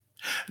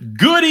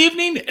Good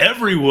evening,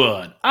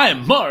 everyone. I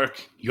am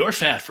Mark, your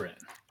fat friend.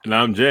 And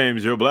I'm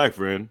James, your black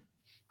friend,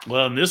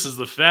 Well, and this is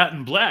the Fat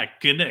and Black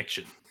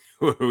Connection.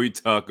 where we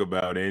talk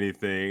about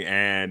anything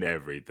and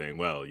everything.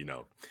 Well,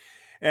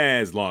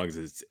 as long as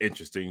it's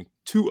interesting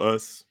to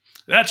us.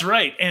 That's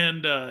right.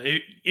 And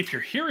if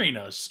you're hearing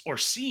us or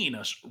seeing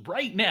us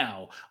right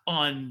now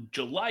on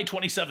July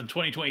 27,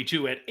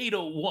 2022 at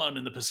 8:01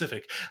 in the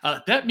Pacific,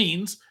 that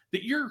means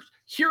that you're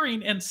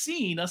hearing and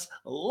seeing us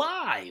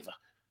live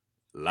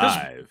because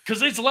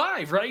Live. it's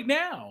live right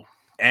now.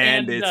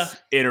 And And it's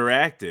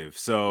interactive.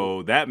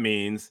 So that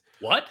means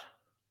what?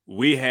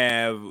 we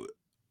have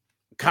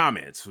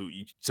comments.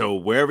 So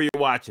wherever you're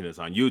watching us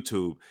on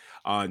YouTube,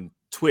 on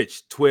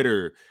Twitch,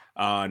 Twitter,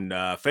 on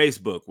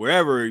Facebook,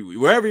 wherever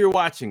you're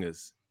watching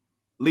us,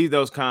 leave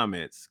those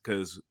comments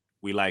because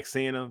we like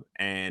seeing them.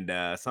 And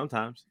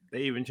sometimes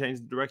they even change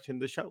the direction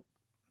of the show.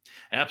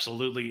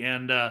 Absolutely.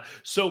 And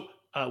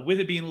with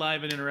it being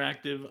live and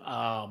interactive,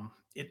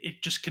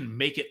 it just can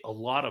make it a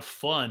lot of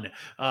fun.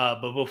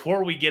 But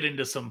before we get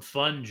into some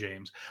fun,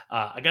 James,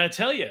 I got to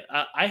tell you,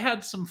 I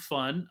had some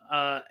fun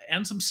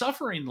and some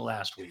suffering the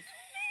last week.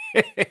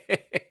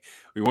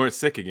 We weren't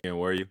sick again,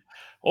 were you?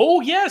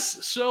 Oh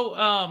yes. So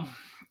Oh,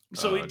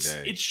 it's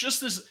dang. it's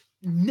just this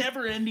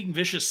never-ending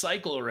vicious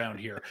cycle around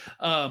here.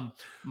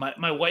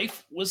 My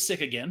wife was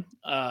sick again.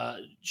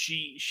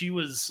 She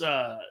was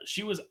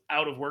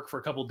out of work for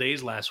a couple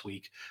days last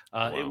week.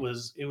 It Wow.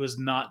 was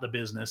not the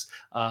business.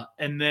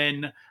 And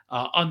then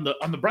on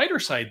the brighter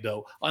side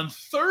though, on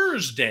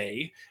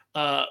Thursday.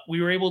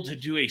 We were able to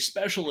do a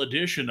special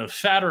edition of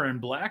Fatter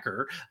and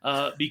Blacker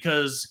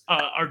because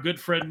our good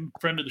friend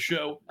of the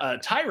show,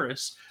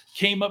 Tyrus,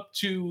 came up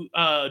to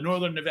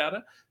Northern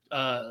Nevada.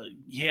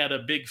 He had a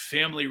big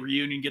family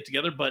reunion get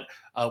together, but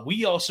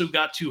we also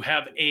got to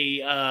have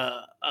a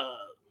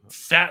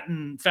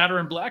fatter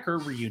and blacker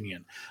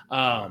reunion.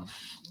 Wow.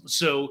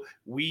 So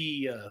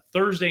we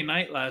Thursday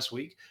night last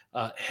week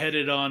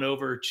headed on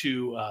over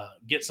to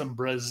get some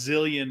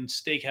Brazilian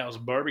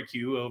steakhouse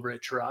barbecue over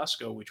at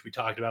Churrasco, which we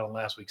talked about on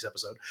last week's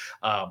episode.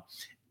 Um,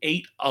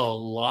 Ate a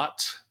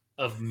lot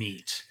of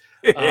meat.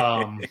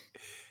 Um,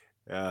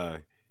 uh,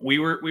 we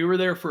were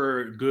there for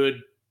a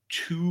good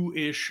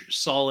 2-ish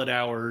solid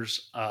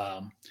hours,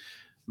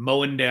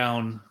 mowing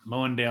down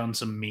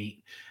some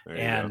meat. there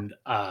you go. And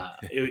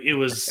it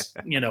was,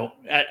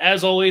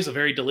 as always, a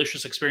very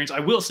delicious experience. I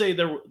will say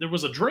there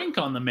was a drink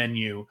on the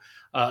menu,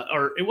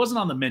 or it wasn't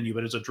on the menu,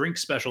 but it's a drink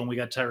special, and we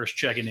got Tyrus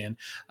checking in.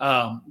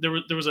 There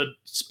was a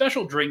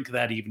special drink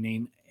that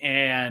evening,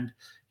 and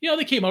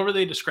they came over,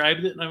 they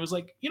described it, and I was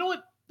like, you know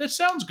what, that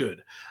sounds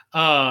good.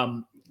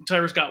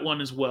 Tyrus got one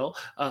as well.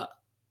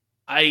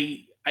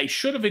 I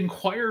should have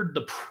inquired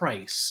the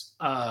price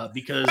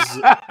because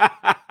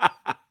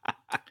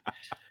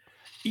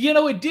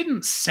it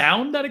didn't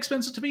sound that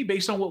expensive to me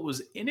based on what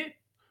was in it.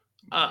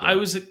 I But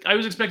was I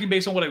was expecting,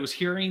 based on what I was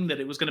hearing, that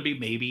it was going to be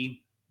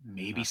maybe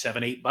uh,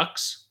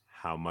 $7-8.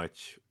 how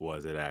much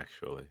was it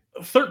actually?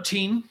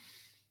 13,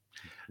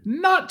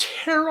 not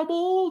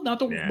terrible, not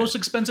the Yeah. most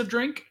expensive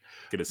drink,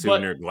 Get a but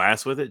souvenir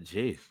glass with it?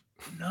 Jeez.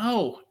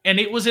 no, and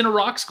it was in a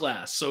rocks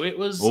glass, so it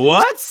was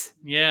What?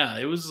 yeah,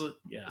 it was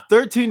yeah,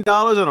 $13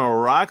 on a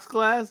rocks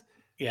glass?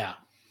 yeah.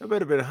 That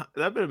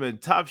better been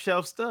top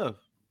shelf stuff.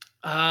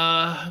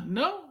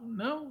 No,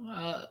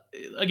 no.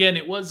 Again,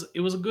 it was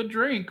a good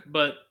drink,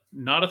 but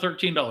not a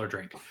 $13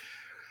 drink.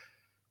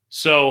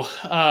 So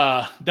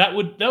that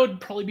would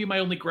probably be my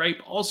only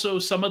gripe. Also,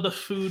 some of the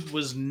food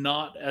was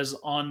not as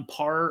on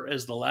par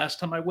as the last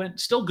time I went.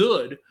 Still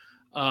good,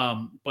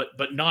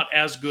 but not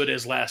as good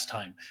as last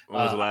time.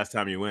 When was the Uh, last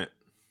time you went?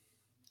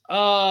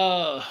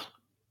 uh,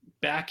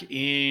 Back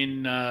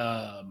in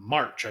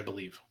March, I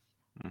believe.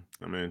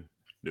 I mean,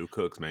 new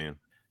cooks, man.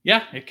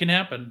 Yeah, it can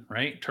happen,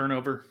 right?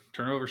 Turnover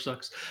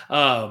sucks.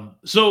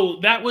 So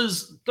that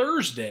was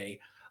Thursday.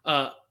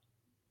 Uh,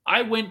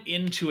 I went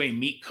into a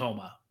meat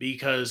coma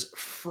because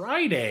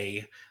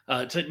Friday,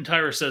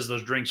 Tyra says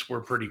those drinks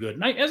were pretty good.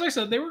 And as I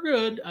said, they were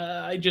good.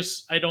 I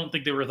don't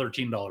think they were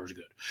 $13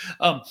 good.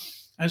 Um,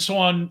 and so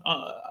on.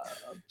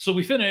 So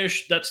we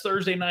finished. That's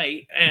Thursday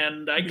night,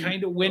 and I Meat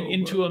kind of went coma.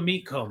 into a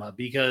meat coma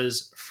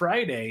because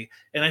Friday,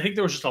 and I think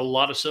there was just a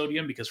lot of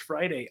sodium because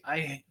Friday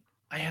I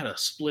had a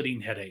splitting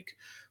headache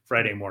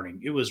Friday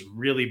morning. It was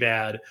really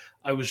bad.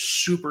 I was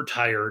super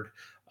tired.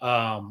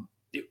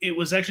 It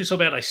was actually so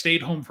bad I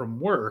stayed home from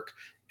work,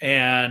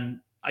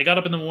 and I got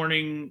up in the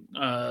morning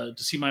to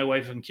see my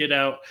wife and kid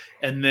out,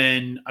 and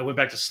then I went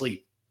back to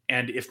sleep.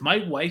 And if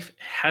my wife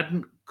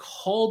hadn't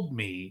called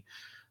me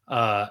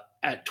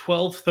at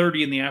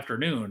 12:30 in the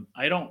afternoon,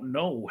 I don't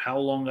know how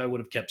long I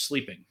would have kept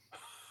sleeping.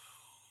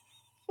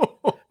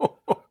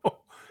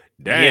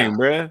 Yeah, Dang,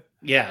 bruh.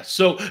 yeah.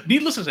 So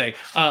needless to say,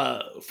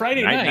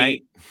 Friday Night,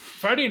 night,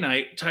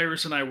 night.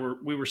 Tyrus and I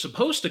were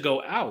supposed to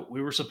go out.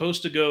 We were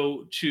supposed to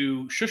go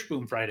to Shush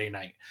Boom Friday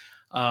night,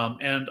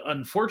 and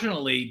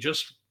unfortunately,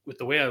 just with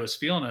the way I was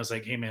feeling, I was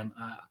like, "Hey, man,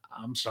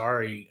 I'm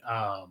sorry.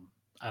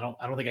 I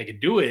don't think I could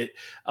do it.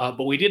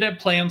 But we did have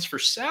plans for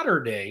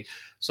Saturday,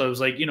 so I was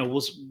like,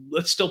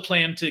 let's still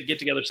plan to get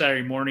together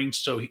Saturday morning.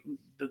 So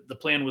the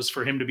plan was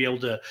for him to be able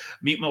to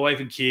meet my wife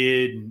and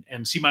kid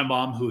and see my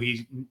mom, who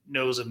he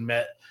knows and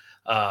met.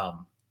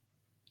 Um,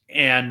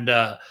 and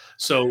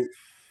so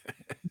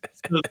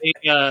we'll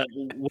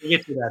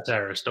get to that,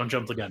 Tyrus. Don't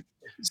jump the gun.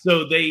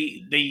 So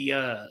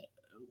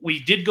we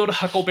did go to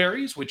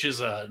Huckleberry's, which is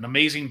an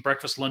amazing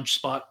breakfast lunch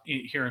spot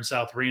here in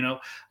South Reno.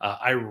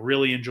 I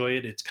really enjoy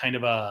it. It's kind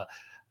of a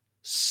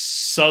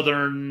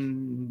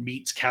Southern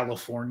meets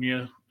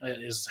California,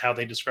 is how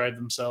they describe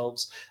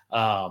themselves.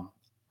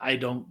 I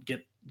don't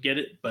get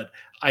it, but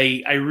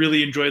I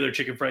really enjoy their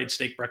chicken fried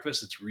steak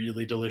breakfast. It's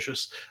really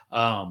delicious.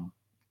 So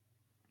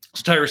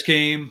Tyrus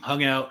came,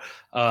 hung out.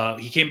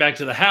 He came back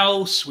to the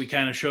house. We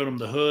kind of showed him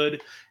the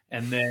hood,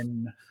 and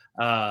then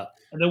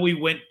we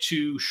went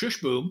to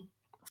Shush Boom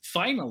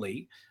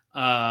finally,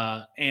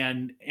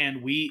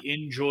 and we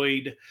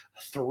enjoyed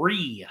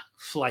 3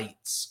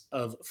 flights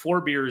of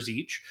 4 beers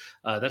each.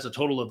 That's a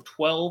total of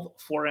 12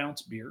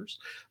 4-ounce beers.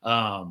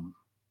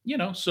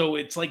 So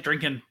it's like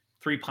drinking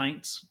 3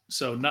 pints,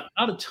 so not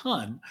a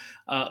ton,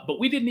 but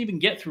we didn't even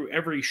get through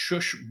every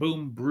Shush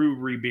Boom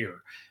Brewery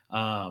beer.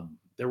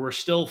 There were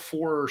still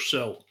 4 or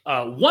so,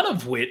 one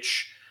of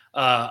which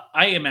I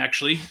am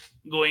actually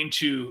going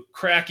to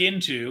crack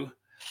into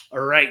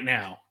right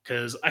now,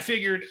 because I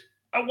figured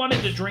I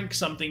wanted to drink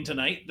something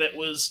tonight that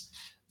was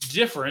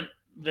different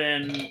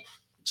than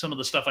some of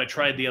the stuff I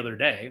tried the other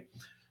day.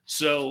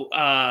 So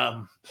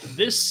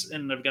this,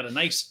 and I've got a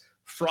nice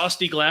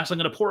frosty glass. I'm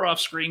going to pour off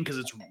screen because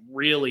it's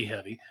really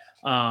heavy.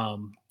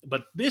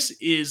 But this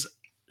is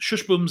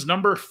Shush Boom's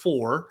number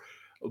 4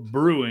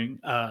 brewing.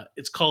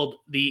 It's called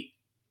the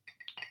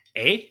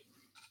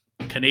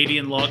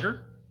Canadian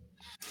Lager.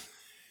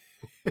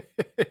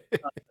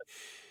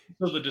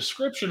 So the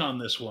description on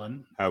this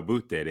one. How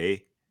about that, eh?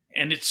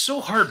 And it's so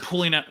hard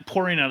pouring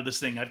out of this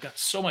thing. I've got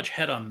so much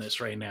head on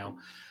this right now.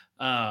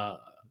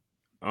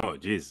 Oh,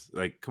 geez.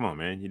 Like, come on,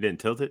 man. You didn't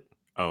tilt it?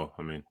 Oh,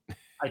 I mean.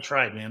 I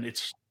tried, man.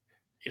 It's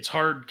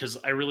hard because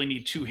I really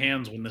need 2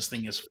 hands when this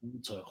thing is full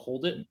to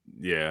hold it.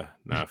 Yeah,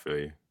 no, I feel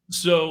you.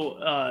 So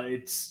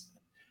it's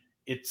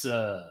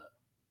the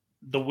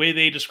way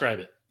they describe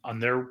it on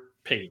their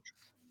page.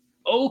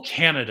 Oh,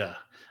 Canada,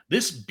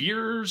 this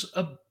beer's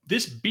a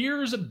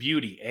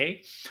beauty, eh?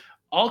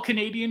 All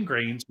Canadian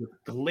grains with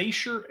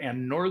Glacier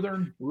and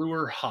Northern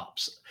Brewer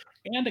hops,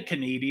 and a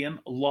Canadian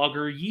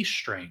lager yeast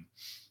strain.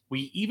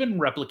 We even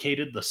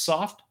replicated the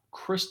soft,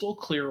 crystal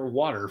clear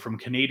water from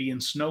Canadian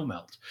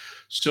snowmelt.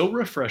 So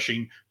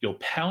refreshing, you'll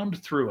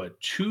pound through a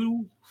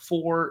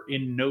 2-4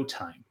 in no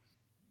time.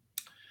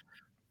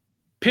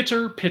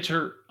 Pitter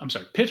patter.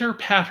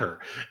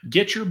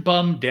 Get your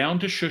bum down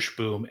to Shush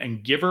Boom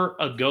and give her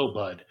a go,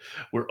 bud.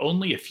 We're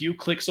only a few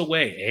clicks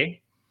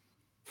away,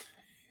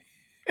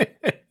 eh?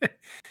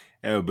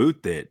 How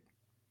about that?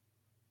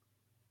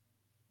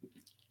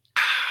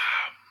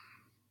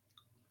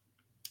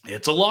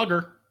 It's a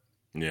lager.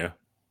 Yeah.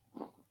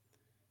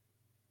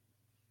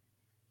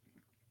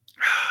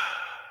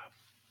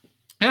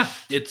 Yeah,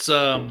 it's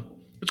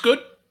good.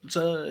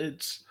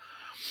 It's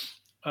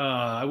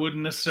I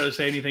wouldn't necessarily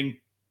say anything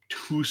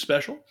too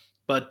special,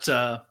 but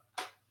 $14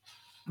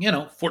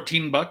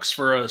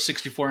 for a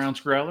 64-ounce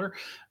growler,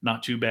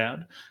 not too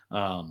bad.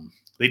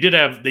 They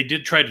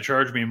did try to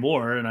charge me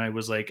more, and I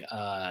was like,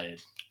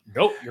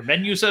 nope, your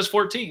menu says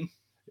 14.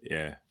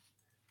 Yeah.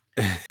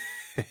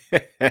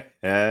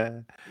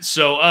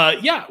 So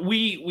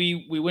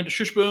we went to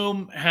Shush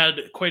Boom,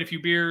 had quite a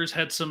few beers,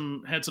 had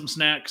some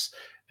snacks,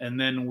 and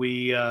then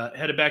we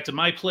headed back to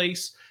my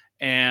place,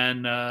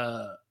 and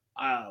I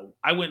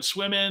went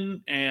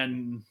swimming,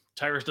 and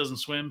Tyrus doesn't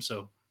swim,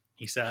 so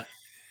he sat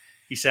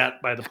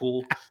by the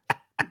pool.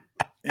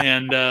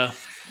 And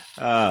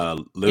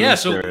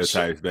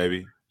stereotypes,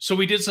 baby. So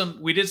we did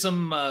some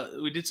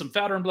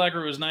Fatter and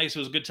Blacker. It was nice. It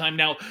was a good time.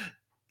 Now,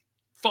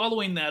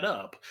 following that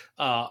up,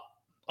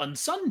 on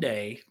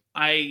Sunday,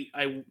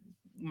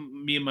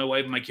 me and my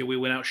wife and my kid, we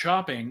went out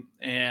shopping,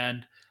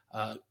 and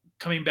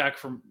coming back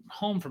from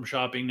home from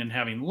shopping and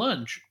having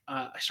lunch,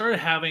 I started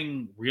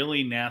having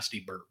really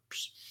nasty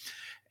burps.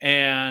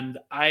 And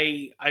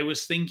I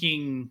was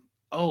thinking,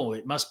 oh,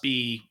 it must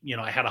be,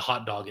 I had a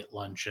hot dog at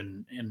lunch,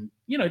 and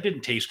it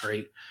didn't taste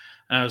great.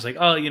 And I was like,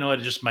 oh,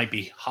 it just might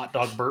be hot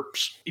dog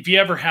burps. If you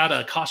ever had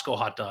a Costco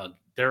hot dog,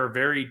 they're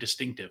very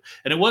distinctive.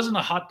 And it wasn't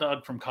a hot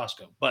dog from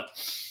Costco, but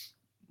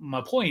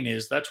my point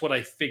is that's what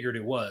I figured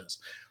it was.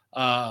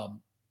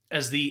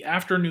 As the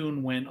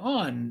afternoon went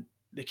on,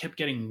 they kept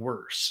getting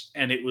worse,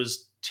 and it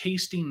was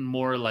tasting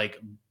more like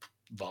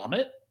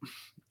vomit.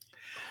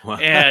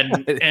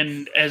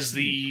 And as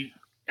the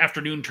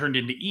afternoon turned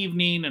into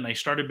evening, and I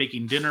started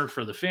making dinner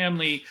for the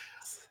family,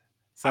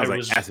 sounds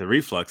like acid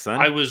reflux, son.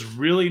 I was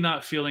really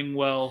not feeling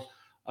well,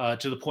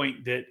 to the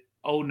point that,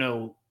 oh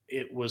no,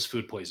 it was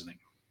food poisoning.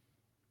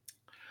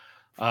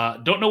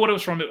 Don't know what it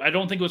was from. I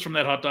don't think it was from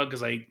that hot dog,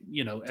 because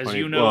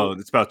well,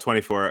 it's about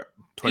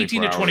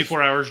 18 to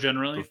 24 hours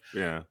generally.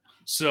 Yeah.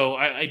 So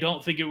I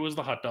don't think it was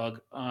the hot dog.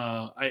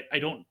 I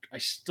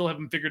still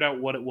haven't figured out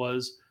what it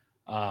was.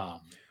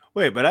 Um,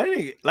 Wait, but I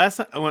didn't last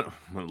time.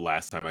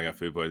 Last time I got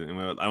food poisoning.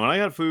 When I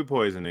got food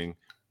poisoning,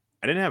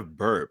 I didn't have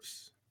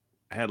burps.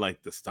 I had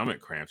like the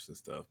stomach cramps and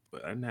stuff,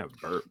 but I didn't have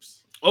burps.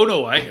 oh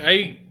no,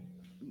 I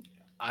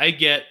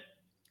get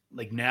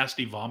like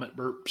nasty vomit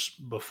burps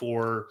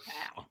before.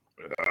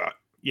 Ugh.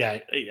 Yeah,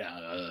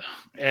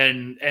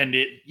 and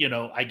it,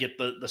 I get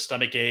the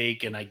stomach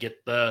ache, and I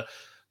get the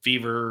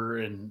fever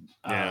and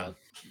Yeah.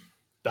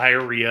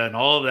 diarrhea and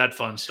all of that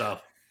fun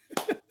stuff.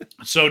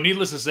 So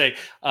needless to say,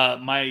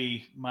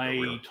 my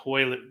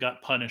toilet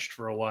got punished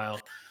for a while.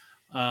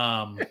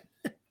 Um,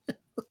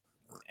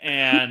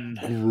 and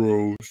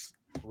Gross.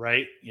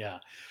 right, yeah.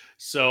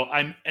 So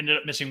I ended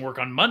up missing work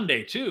on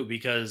Monday too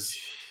because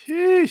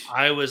Sheesh.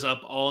 I was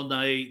up all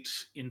night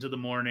into the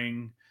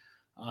morning.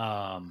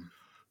 Um,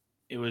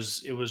 it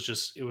was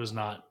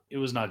not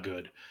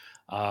good.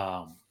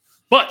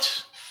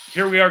 But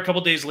here we are a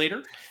couple days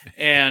later,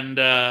 and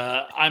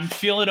I'm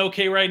feeling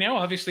okay right now.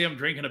 Obviously, I'm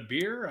drinking a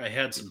beer. I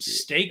had some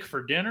steak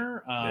for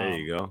dinner. There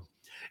you go.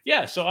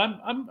 Yeah, so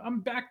I'm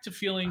back to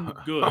feeling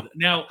good.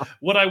 Now,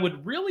 what I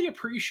would really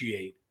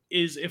appreciate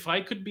is if I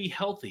could be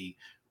healthy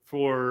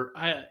for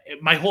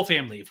my whole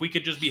family. If we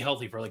could just be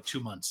healthy for like 2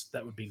 months,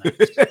 that would be nice.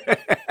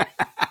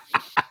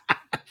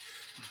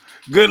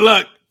 Good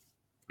luck.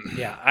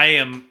 Yeah, I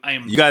am.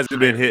 You guys have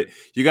been hit.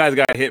 You guys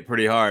got hit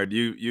pretty hard.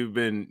 You've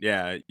been,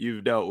 yeah.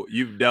 You've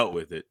dealt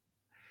with it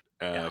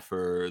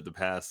for the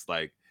past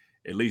like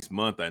at least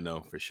month. I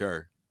know for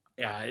sure.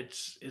 Yeah,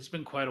 it's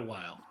been quite a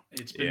while.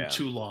 It's been Yeah.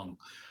 too long.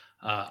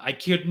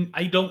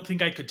 I don't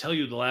think I could tell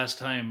you the last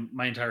time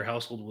my entire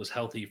household was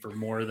healthy for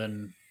more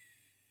than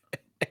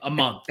a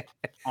month.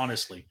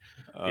 Honestly,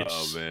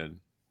 Oh man,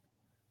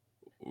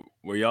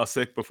 were y'all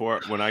sick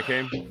when I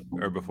came,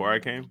 or before I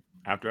came?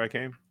 After I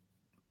came?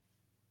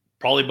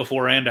 probably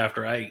before and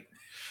after I.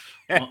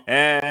 Well,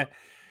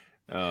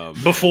 Oh, man.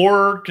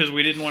 before because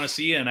we didn't want to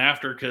see you, and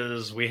after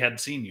because we hadn't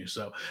seen you.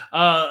 So,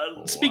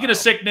 speaking Wow. of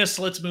sickness,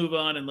 let's move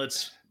on and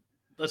let's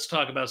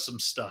talk about some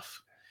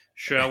stuff,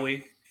 shall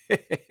we?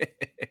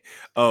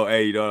 Oh,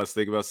 hey, you know what I was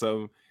thinking about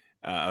something?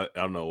 I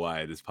don't know why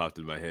it just popped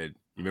in my head.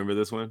 You remember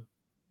this one?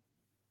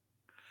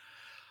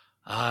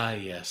 Ah,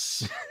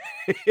 yes,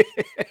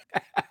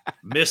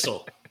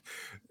 missile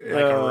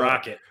like a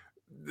rocket.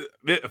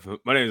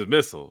 My name is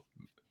Missile,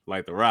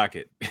 like the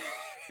rocket.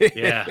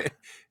 Yeah.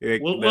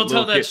 We'll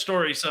tell that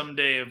story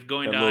someday of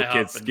going that to little kid IHOP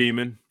and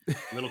scheming.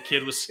 little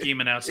kid was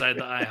scheming outside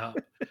the IHOP.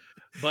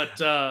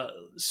 But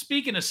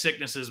speaking of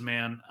sicknesses,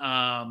 man,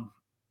 our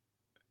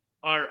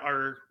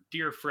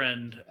dear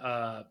friend,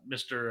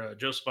 Mr.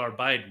 Joseph R.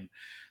 Biden,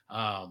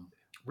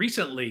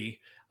 recently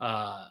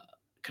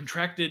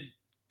contracted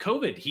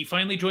COVID. He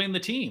finally joined the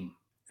team.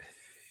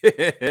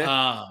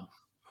 Um,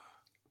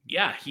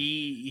 yeah,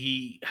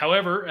 he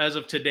however, as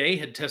of today,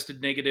 had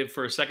tested negative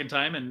for a second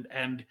time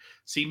and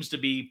seems to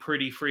be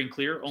pretty free and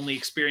clear, only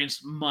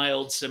experienced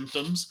mild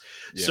symptoms.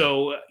 Yeah.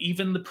 So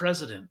even the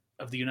president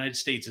of the United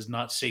States is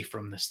not safe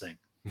from this thing.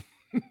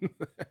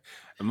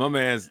 And my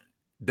man's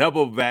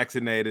double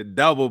vaccinated,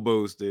 double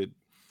boosted.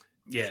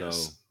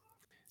 Yes.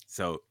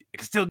 So it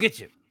can still get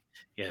you.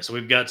 Yeah, so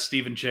we've got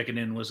Steven checking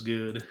in. What's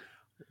good?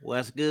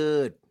 What's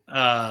good?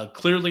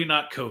 Clearly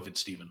not COVID,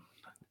 Steven.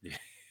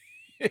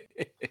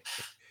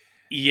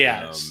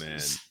 Yeah. Oh man.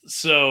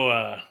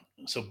 So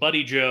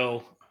Buddy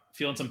Joe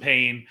feeling some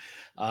pain.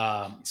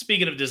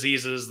 Speaking of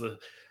diseases, the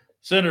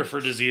Center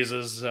for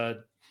Diseases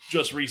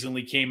just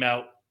recently came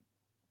out,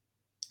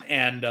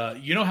 and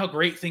you know how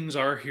great things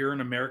are here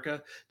in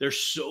America. They're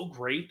so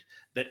great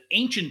that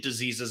ancient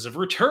diseases have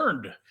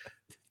returned.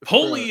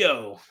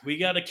 Polio. We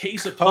got a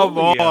case of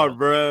polio. Come on,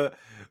 bro.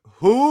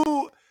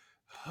 Who?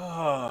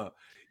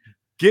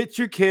 Get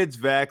your kids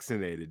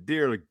vaccinated,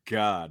 dear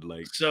God!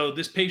 Like, So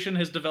this patient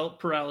has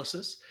developed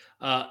paralysis,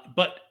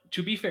 but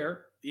to be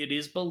fair, it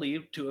is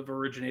believed to have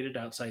originated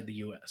outside the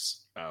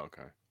U.S. oh,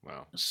 okay,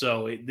 wow.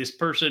 So this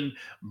person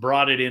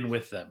brought it in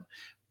with them,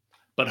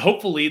 but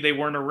hopefully they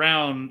weren't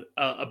around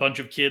a bunch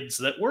of kids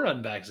that were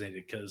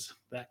unvaccinated because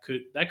that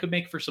could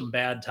make for some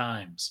bad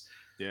times.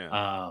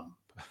 Yeah.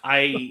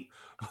 I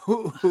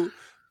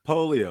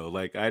Polio.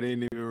 Like, I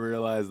didn't even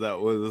realize that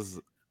was.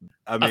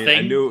 I a mean, I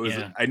thing. knew it was.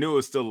 Yeah. I knew it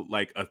was still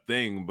like a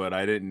thing, but I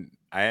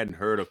hadn't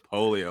heard of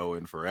polio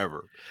in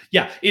forever.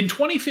 Yeah, in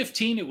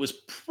 2015, it was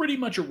pretty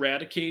much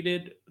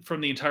eradicated from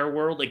the entire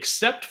world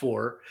except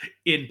for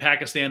in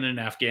Pakistan and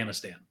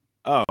Afghanistan.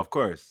 Oh, of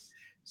course.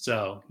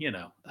 So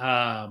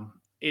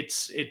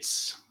it's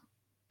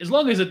as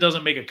long as it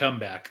doesn't make a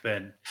comeback,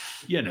 then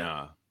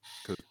Nah.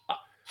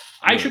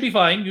 I should be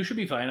fine. You should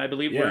be fine. I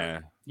believe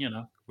Yeah.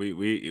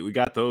 We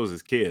got those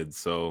as kids,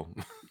 so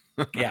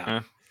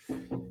yeah.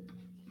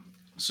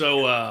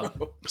 So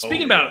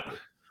speaking about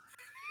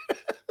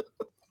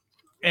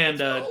and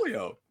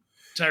polio.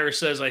 Tyra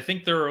says, I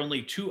think there are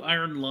only 2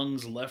 iron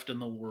lungs left in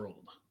the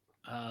world.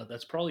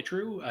 That's probably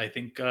true. I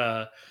think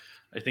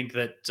I think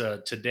that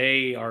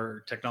today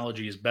our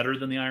technology is better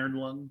than the Iron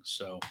Lung.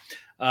 So,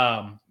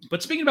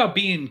 but speaking about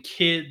being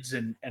kids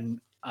and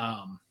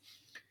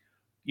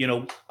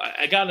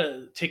I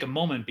gotta take a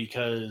moment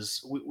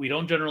because we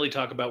don't generally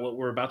talk about what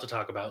we're about to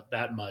talk about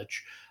that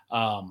much.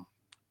 Um,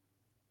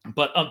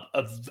 but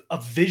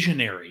a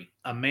visionary,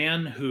 a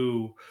man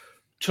who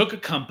took a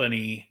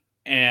company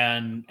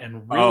and Oh,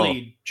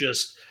 really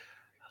just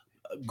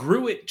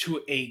grew it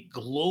to a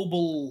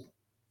global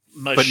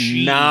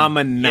machine. Yeah,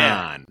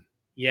 phenomenon.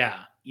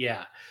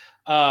 yeah.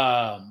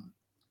 Um,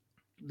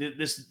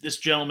 this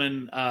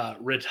gentleman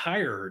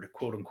retired,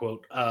 quote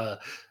unquote,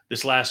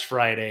 this last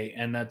Friday,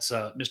 and that's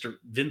Mr.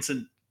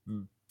 Vincent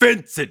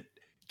Vincent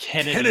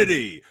Kennedy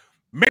Kennedy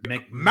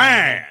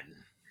McMahon.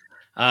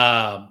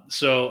 McMahon.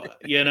 So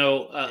for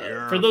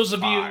You're those of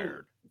you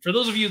fired.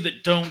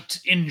 that don't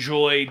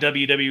enjoy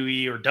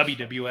WWE or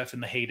WWF in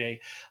the heyday,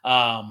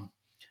 um,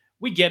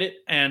 we get it,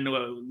 and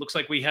looks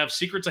like we have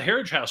Secrets of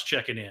Heritage House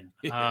checking in.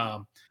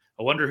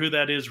 I wonder who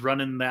that is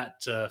running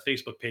that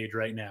Facebook page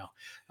right now.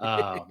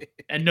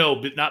 And no,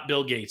 but not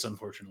Bill Gates,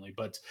 unfortunately,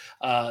 but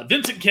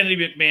Vincent Kennedy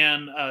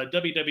McMahon,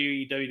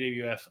 WWE,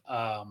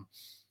 WWF.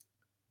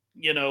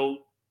 You know,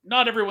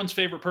 not everyone's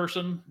favorite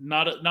person,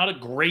 not a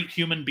great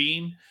human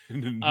being.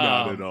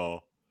 Not at Um,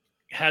 all.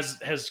 has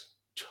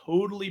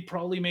totally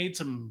probably made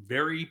some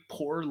very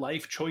poor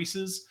life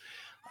choices.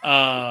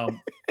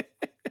 Um,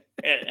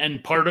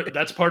 and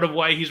that's part of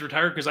why he's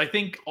retired, because I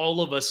think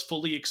all of us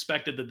fully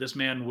expected that this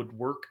man would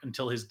work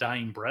until his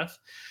dying breath.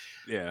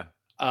 Yeah.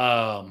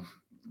 Um,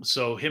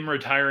 so him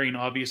retiring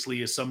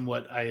obviously is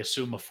somewhat, I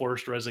assume, a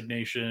forced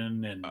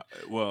resignation,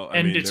 Well, I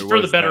and mean, it's for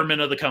the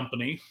betterment of the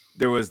company.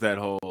 there was that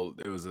whole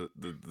there was the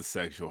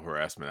sexual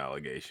harassment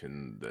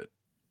allegation that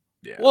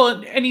yeah.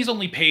 Well, and he's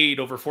only paid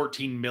over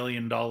 $14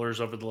 million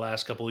over the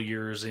last couple of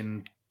years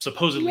in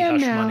supposedly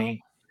hush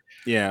money.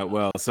 Yeah,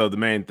 well, so the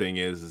main thing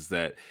is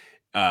that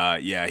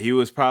yeah, he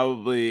was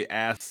probably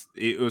asked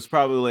it was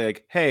probably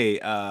like, "Hey,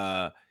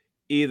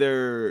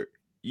 either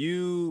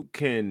you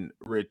can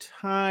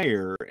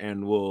retire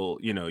and we'll,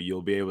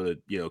 you'll be able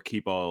to,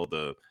 keep all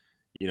the,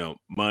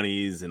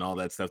 monies and all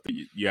that stuff that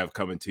you have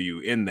coming to you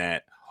in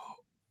that,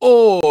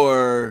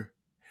 or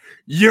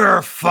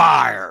you're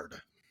fired."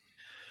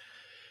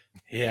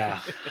 Yeah.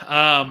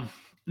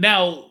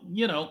 Now,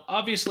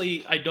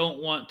 obviously, I don't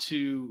want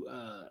to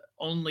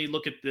only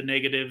look at the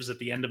negatives at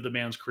the end of the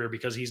man's career,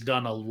 because he's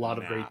done a lot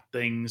of Nah, great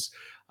things.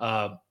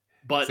 But,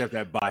 except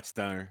that botch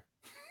stunner.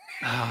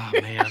 oh,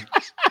 man,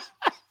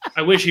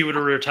 I wish he would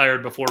have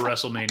retired before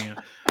WrestleMania.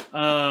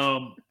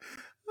 Um,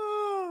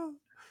 Oh,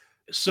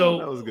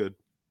 that was so, good.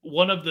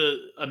 one of the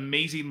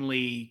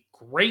amazingly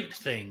great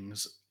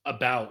things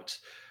about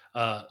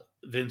uh,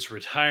 Vince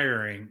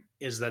retiring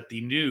is that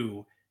the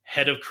new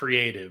head of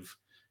creative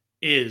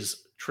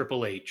is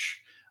Triple H,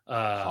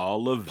 Paul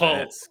Paul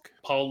Levesque.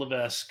 Paul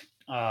Levesque,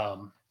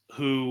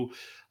 who,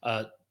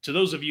 to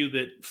those of you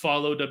that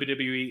follow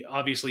WWE,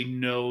 obviously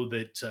know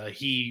that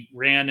he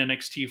ran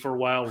NXT for a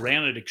while,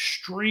 ran it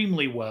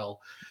extremely well.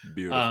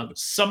 Beautifully.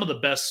 Some of the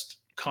best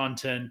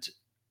content,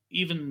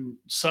 even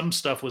some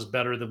stuff was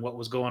better than what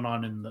was going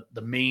on in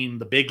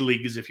the big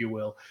leagues, if you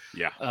will.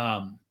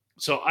 Yeah.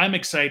 So I'm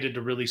excited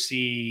to really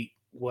see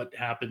what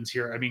happens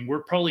here. I mean,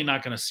 we're probably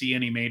not going to see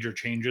any major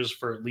changes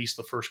for at least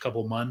the first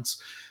couple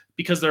months,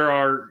 because there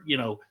are,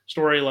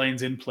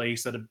 storylines in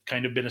place that have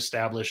kind of been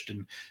established,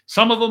 and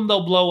some of them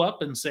they'll blow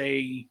up and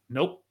say,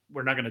 nope,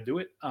 we're not going to do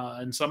it.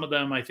 And some of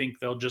them I think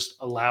they'll just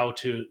allow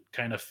to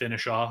kind of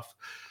finish off.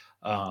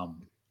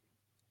 Um,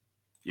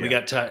 we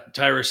Yeah. got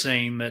Tyra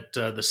saying that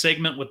the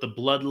segment with the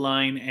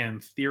bloodline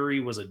and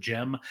Theory was a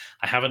gem.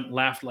 I haven't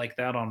laughed like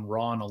that on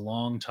Raw in a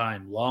long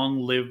time.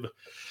 Long live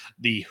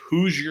the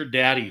 "Who's Your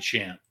Daddy"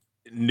 chant.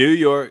 New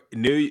York,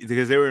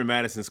 because they were in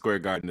Madison Square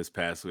Garden this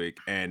past week,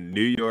 and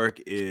New York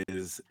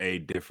is a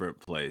different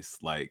place.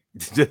 Like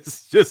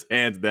just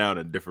hands down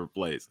a different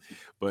place.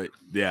 But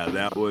yeah,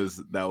 that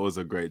was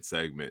a great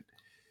segment.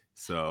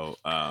 So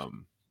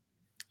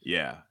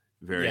yeah,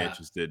 very Yeah.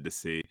 interested to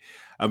see.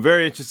 I'm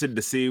very interested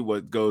to see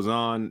what goes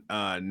on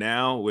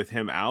now with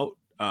him out.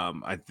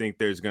 I think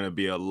there's going to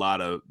be a lot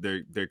of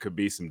there could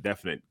be some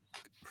definite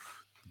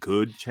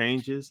good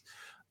changes.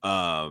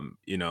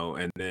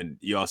 And then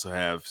you also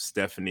have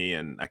Stephanie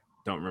and I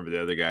don't remember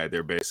the other guy.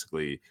 They're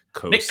basically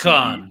Nick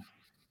Khan.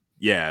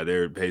 Yeah,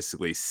 they're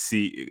basically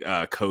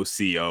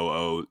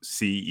co-COO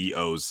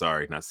CEOs,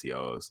 sorry, not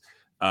COOs,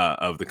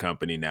 of the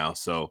company now.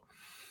 So,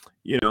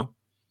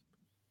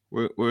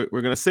 we're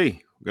gonna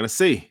see. We're gonna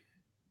see.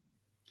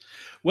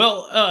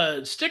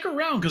 Well, stick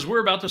around because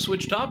we're about to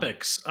switch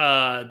topics.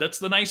 That's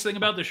the nice thing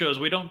about the show is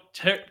we don't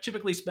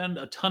typically spend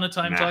a ton of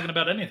time Nah, talking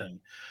about anything.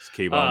 just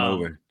keep on Um,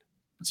 moving.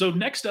 so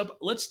next up,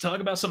 let's talk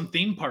about some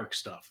theme park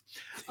stuff.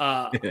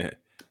 I,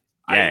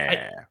 I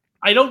Yeah.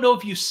 I don't know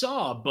if you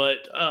saw, but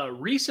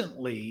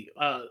recently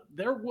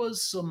there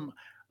was some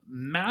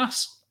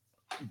mass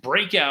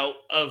breakout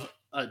of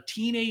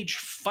teenage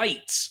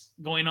fights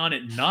going on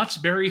at Knott's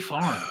Berry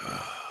Farm.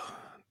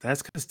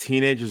 That's because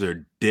teenagers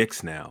are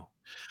dicks now.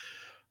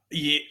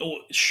 Yeah,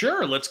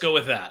 sure. Let's go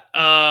with that.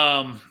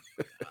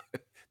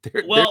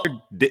 They're Well,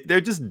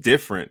 they're just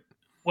different.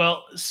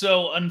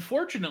 so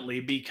unfortunately,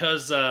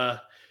 because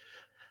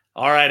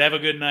all right, have a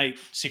good night,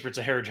 Secrets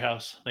of Heritage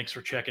House. Thanks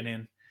for checking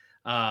in.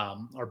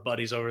 Our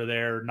buddies over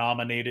there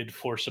nominated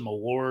for some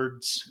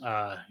awards.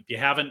 If you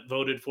haven't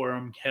voted for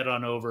them, head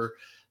on over.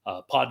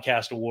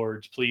 Podcast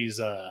awards, please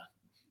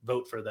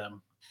vote for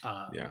them.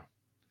 Yeah,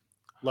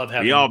 Love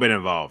we all having, been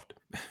involved.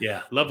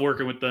 yeah, love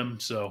working with them.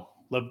 So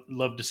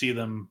love to see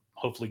them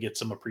hopefully get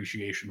some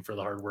appreciation for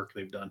the hard work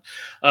they've done.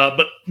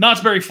 But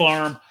Knott's Berry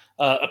Farm,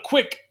 a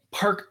quick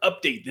park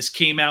update. This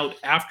came out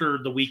after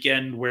the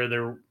weekend where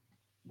there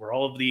were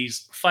all of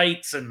these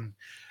fights, and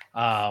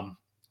um,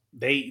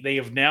 they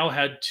have now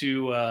had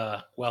to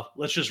well,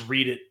 let's just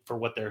read it for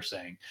what they're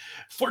saying.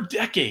 For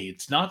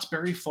decades, Knott's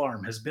Berry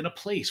Farm has been a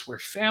place where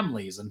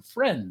families and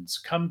friends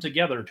come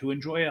together to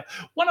enjoy a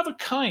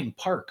one-of-a-kind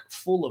park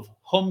full of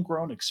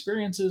homegrown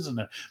experiences and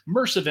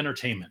immersive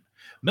entertainment.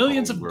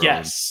 Millions of Homegrown.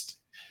 guests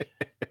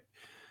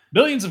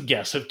Millions of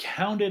guests have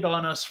counted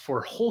on us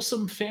for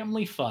wholesome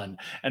family fun,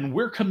 and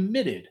we're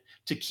committed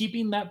to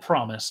keeping that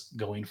promise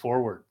going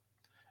forward.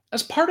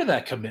 As part of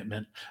that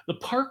commitment, the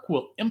park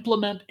will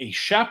implement a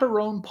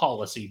chaperone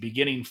policy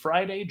beginning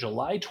Friday,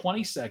 July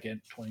 22nd,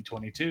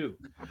 2022,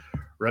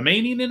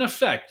 remaining in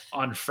effect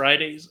on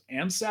Fridays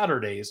and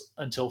Saturdays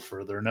until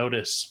further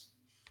notice.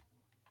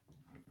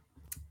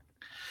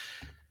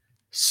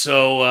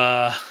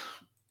 So,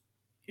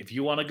 if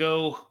you want to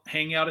go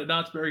hang out at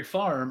Knott's Berry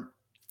Farm,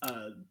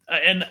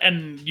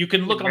 and you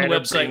can look You on the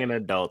better bring website. an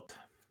adult.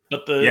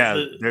 But Yeah,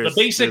 the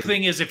basic there's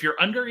thing is if you're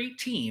under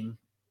 18,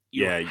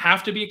 you yeah,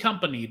 have to be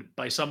accompanied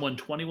by someone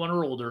 21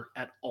 or older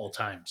at all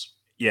times.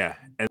 yeah,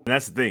 and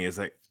that's the thing. It's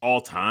like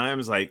all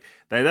times, like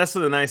that's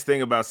the nice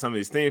thing about some of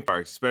these theme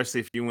parks, especially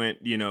if you went,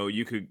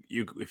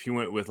 if you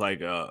went with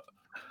like a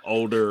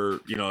older,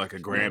 like a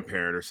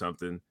grandparent or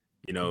something,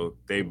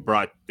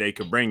 they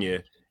could bring you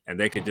and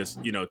they could just,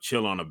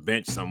 chill on a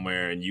bench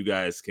somewhere and you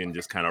guys can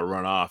just kind of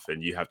run off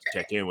and you have to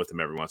check in with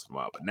them every once in a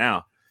while. But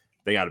now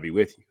they got to be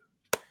with you.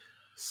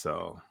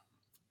 So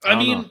I I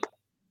don't know. mean,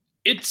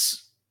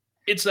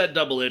 it's that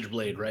double-edged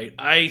blade, right?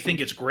 I think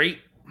it's great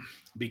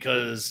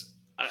because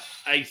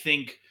I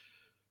think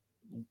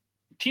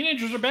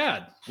teenagers are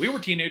bad. We were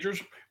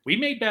teenagers. We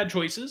made bad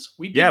choices.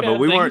 We did Yeah, but bad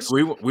we weren't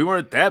things. we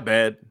weren't that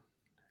bad.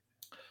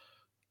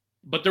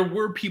 But there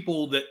were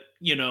people that,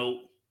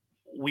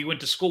 we went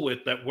to school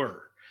with that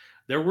were.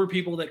 There were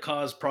people that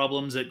caused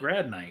problems at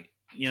grad night.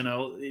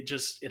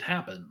 It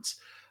happens.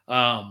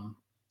 Um,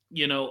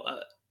 you know,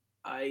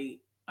 I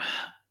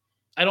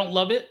I don't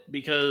love it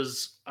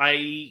because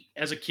I,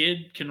 as a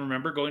kid, can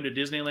remember going to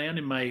Disneyland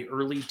in my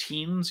early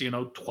teens,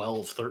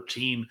 12,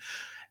 13,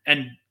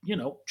 and,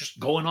 just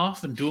going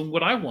off and doing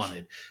what I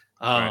wanted.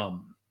 Right.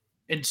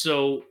 And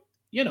so,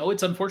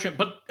 it's unfortunate.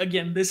 But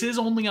again, this is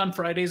only on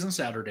Fridays and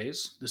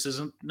Saturdays. This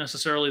isn't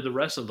necessarily the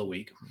rest of the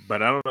week.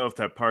 But I don't know if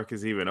that park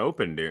is even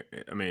open.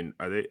 I mean,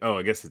 are they? Oh,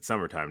 I guess it's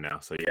summertime now.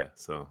 So yeah.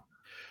 So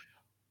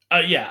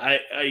Yeah,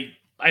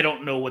 I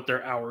don't know what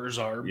their hours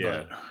are,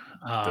 yeah,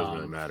 but doesn't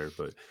really matter.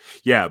 But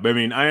yeah, but I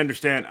mean, I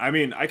understand. I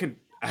mean, I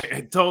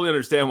totally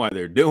understand why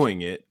they're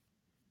doing it.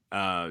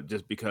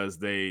 Just because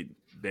they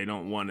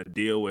don't want to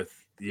deal with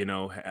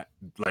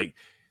like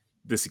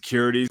the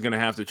security is gonna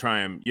have to try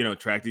and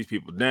track these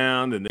people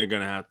down. Then they're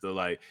gonna have to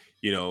like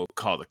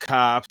call the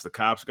cops. The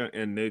cops gonna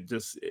and they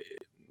just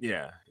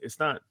yeah, it's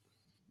not.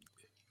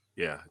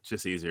 Yeah, it's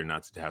just easier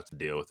not to have to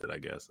deal with it. I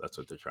guess that's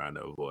what they're trying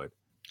to avoid.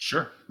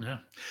 sure, yeah,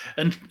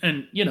 and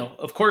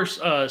of course,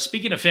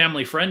 speaking of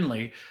family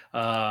friendly,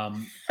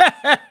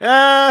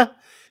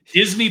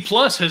 Disney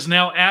Plus has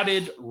now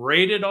added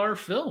rated R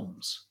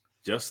films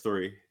Just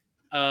three.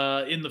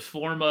 in the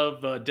form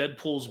of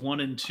Deadpool's 1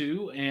 and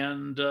 2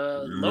 and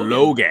Logan.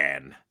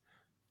 Logan,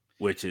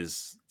 which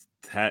is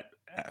that.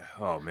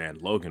 Oh man,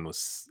 Logan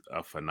was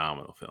a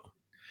phenomenal film.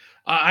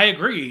 I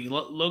agree.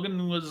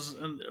 Logan was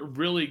a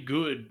really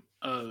good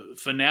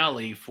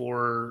finale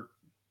for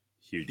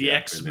Hugh the Jackman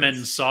X-Men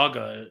is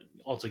saga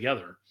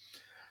altogether.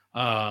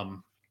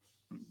 Um,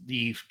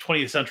 the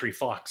 20th Century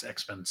Fox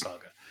X-Men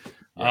saga.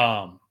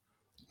 right.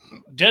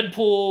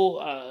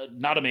 Deadpool,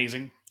 not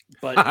amazing,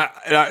 but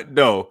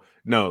No,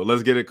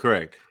 let's get it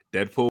correct.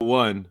 Deadpool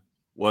 1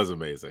 was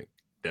amazing.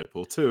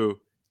 Deadpool 2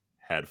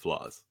 had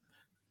flaws.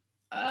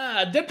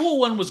 Deadpool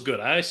 1 was good.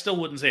 I still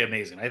wouldn't say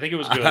amazing. I think it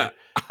was good.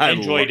 I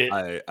enjoyed it.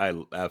 I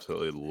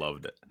absolutely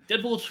loved it.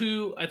 Deadpool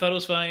 2, I thought it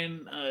was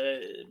fine,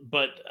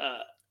 but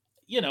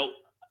you know,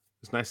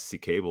 It's nice to see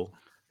Cable.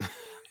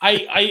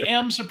 I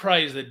am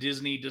surprised that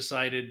Disney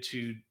decided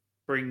to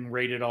bring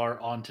rated R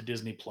onto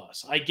Disney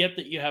Plus. I get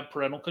that you have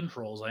parental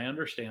controls. I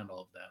understand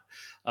all of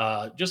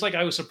that. Just like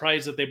I was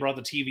surprised that they brought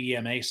the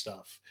TVMA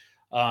stuff.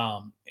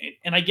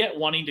 And I get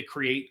wanting to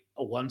create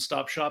a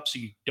one-stop shop so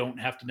you don't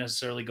have to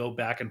necessarily go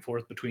back and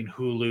forth between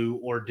Hulu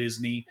or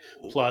Disney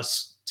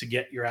Plus to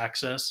get your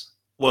access.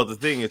 Well, the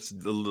thing is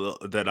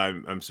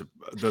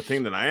the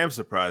thing that I am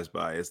surprised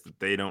by is that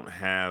they don't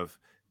have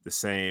the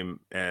same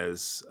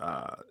as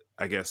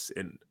I guess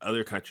in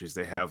other countries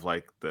they have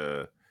like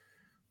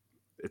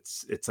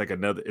it's like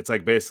another, it's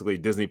like basically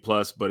Disney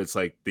Plus, but it's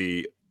like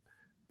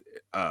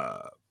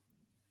uh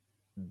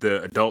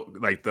the adult,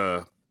 like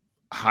the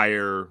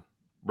higher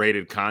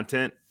rated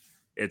content.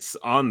 It's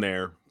on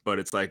there, but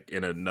it's like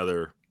in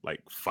another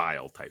like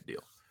file type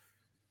deal.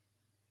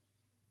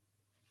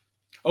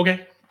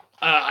 Okay.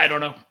 I don't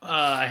know.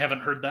 I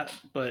haven't heard that,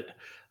 but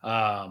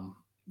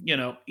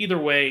either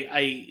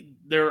way,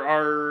 there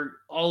are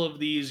all of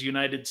these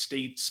United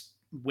States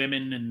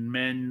women and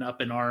men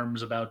up in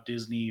arms about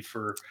Disney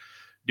for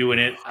doing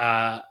it. Get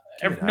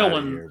No out of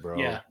one, here, bro.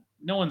 yeah,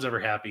 no one's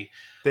ever happy.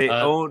 They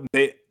Uh, own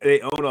they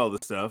own all the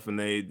stuff, and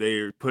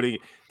they're putting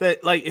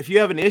that, like, if you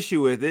have an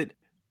issue with it,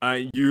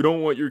 you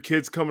don't want your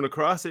kids coming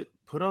across it,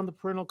 put on the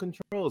parental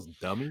controls,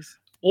 dummies.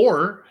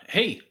 or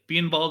hey, be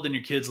involved in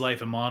your kid's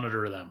life and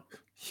monitor them.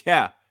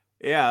 Yeah,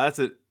 that's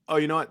it. Oh,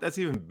 you know what? That's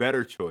even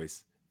better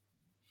choice.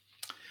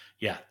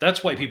 Yeah,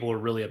 that's why people are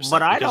really upset.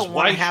 But I because don't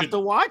want to have to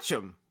watch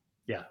them.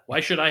 Yeah, why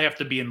should I have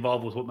to be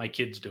involved with what my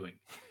kid's doing?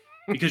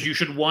 Because you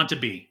should want to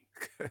be.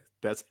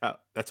 That's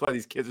why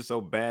these kids are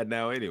so bad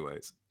now,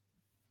 anyways.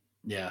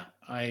 Yeah,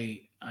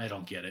 I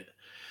don't get it.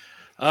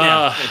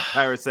 Yeah, like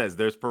Tyra says,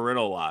 there's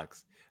parental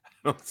locks.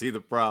 I don't see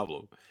the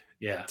problem.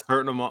 Yeah, It's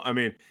hurting them all. I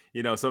mean,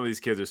 some of these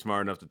kids are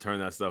smart enough to turn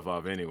that stuff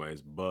off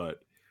anyways,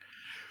 but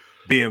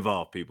be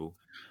involved, people.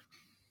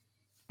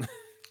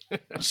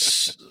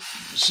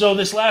 So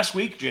this last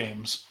week,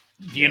 James,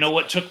 do you know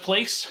what took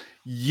place?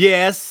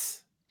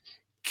 Yes.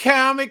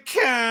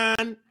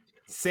 Comic-Con.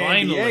 San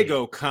Finally.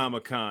 Diego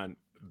Comic-Con.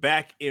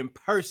 Back in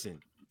person.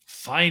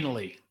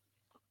 Finally.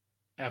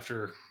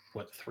 After,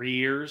 3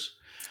 years?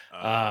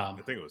 I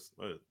think it was,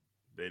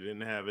 they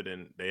didn't have it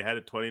they had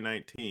it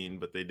 2019,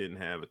 but they didn't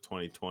have it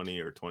 2020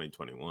 or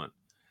 2021.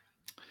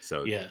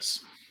 So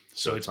yes.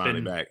 So it's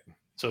finally been back.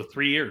 So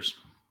 3 years,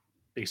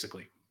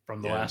 basically,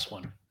 from the last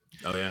one.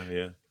 Oh,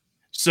 yeah.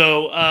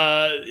 So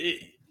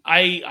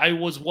I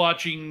was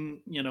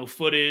watching,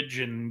 footage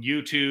and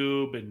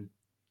YouTube and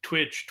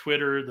Twitch,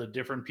 Twitter, the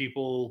different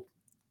people,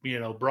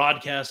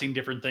 broadcasting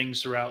different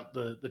things throughout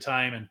the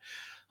time. And,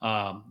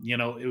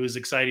 it was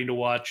exciting to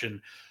watch.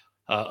 And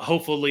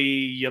hopefully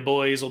your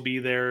boys will be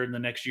there in the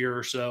next year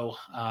or so.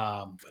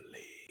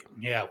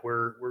 Yeah,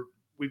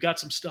 we've got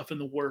some stuff in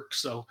the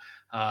works. So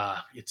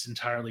it's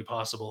entirely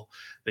possible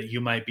that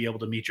you might be able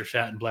to meet your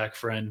fat and black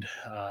friend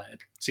at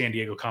San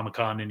Diego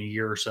Comic-Con in a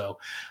year or so.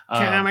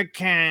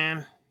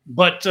 Comic-Con.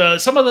 But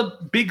some of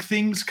the big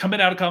things coming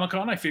out of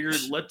Comic-Con, I figured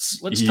let's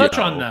touch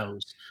on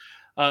those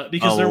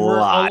because there were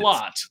a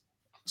lot.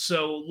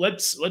 So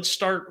let's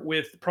start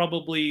with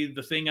probably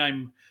the thing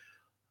I'm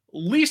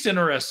least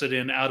interested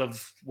in out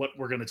of what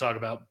we're going to talk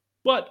about,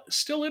 but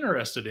still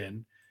interested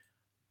in: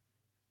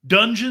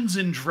 Dungeons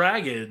and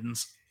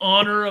Dragons: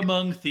 Honor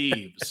Among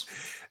Thieves.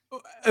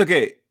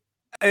 Okay.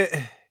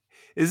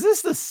 Is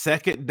this the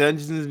second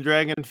Dungeons and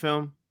Dragons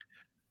film?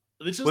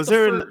 This is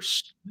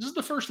This is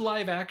the first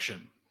live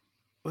action.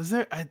 Was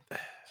there? I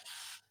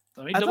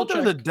thought there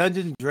was a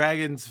Dungeons and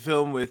Dragons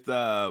film with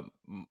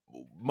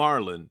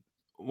Marlon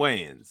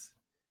Wayans.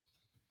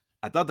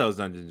 I thought that was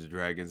Dungeons and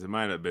Dragons. It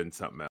might have been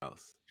something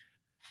else.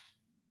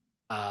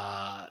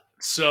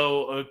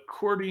 So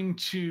according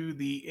to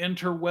the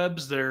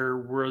interwebs, there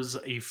was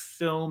a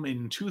film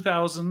in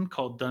 2000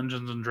 called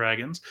Dungeons and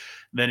Dragons.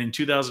 Then in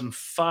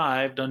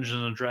 2005,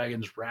 Dungeons and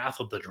Dragons: Wrath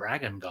of the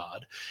Dragon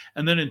God.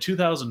 And then in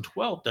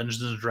 2012,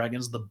 Dungeons and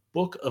Dragons: The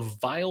Book of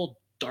Vile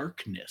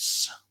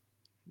Darkness.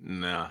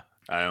 Nah,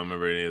 I don't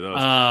remember any of those.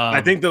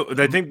 I think the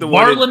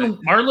Marlon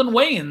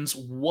Wayans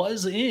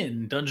was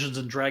in Dungeons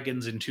and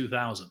Dragons in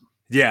 2000.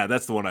 Yeah,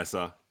 that's the one I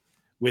saw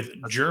with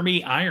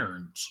Jeremy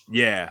Irons.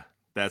 Yeah.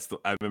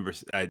 I remember.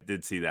 I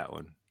did see that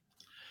one.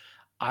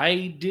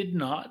 I did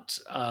not.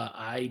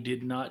 I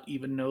did not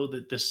even know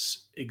that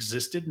this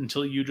existed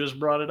until you just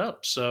brought it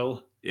up.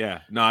 So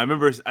yeah, no, I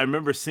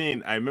remember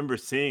seeing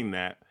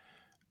that.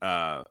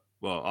 Well,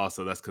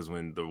 also that's because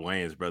when the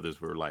Wayans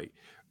brothers were like,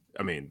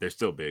 I mean, they're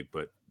still big,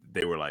 but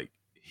they were like,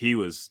 he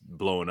was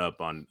blowing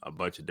up on a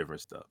bunch of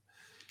different stuff.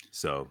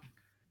 So,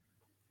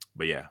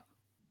 but yeah.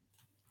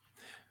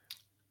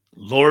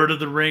 Lord of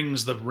the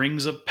Rings: The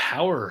Rings of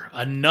Power,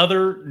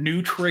 another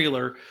new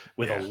trailer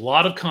with a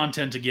lot of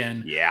content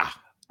again. Yeah.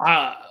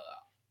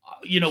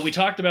 We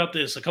talked about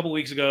this a couple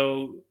weeks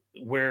ago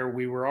where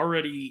we were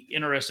already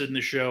interested in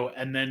the show,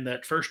 and then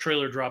that first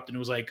trailer dropped and it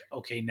was like,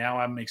 okay, now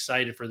I'm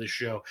excited for this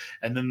show.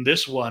 And then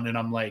this one, and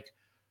I'm like,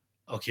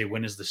 okay,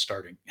 when is this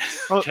starting?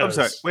 Oh, I'm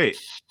sorry.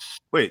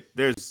 Wait,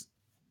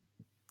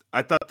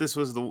 I thought this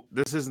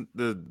isn't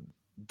the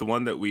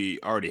one that we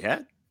already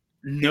had?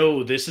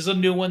 No, this is a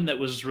new one that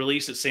was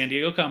released at San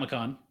Diego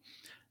Comic-Con.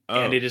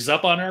 And it is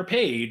up on our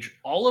page.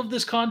 All of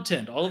this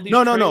content, all of these.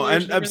 No.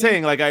 I'm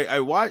saying, like, I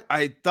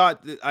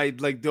thought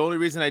that the only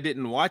reason I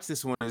didn't watch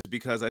this one is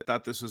because I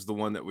thought this was the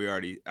one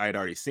that I'd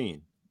already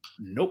seen.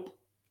 Nope.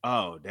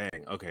 Oh,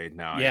 dang. Okay,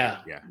 now.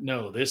 Yeah.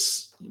 No,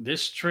 this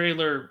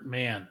trailer,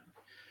 man,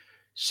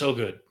 so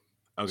good.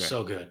 Okay.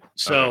 So good.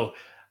 So,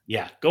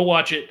 Yeah, go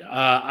watch it.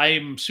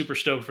 I'm super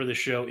stoked for this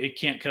show. It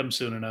can't come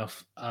soon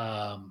enough.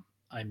 I'm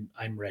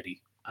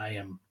ready. I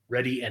am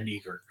ready and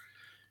eager.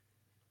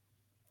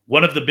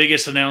 One of the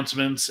biggest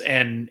announcements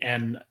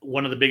and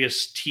one of the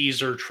biggest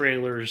teaser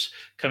trailers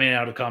coming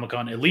out of Comic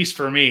Con, at least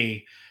for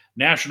me,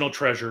 National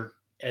Treasure: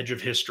 Edge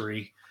of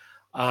History.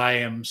 I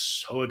am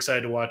so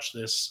excited to watch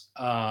this.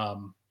 I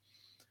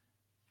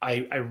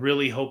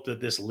really hope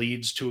that this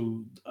leads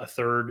to a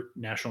third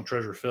National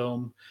Treasure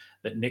film.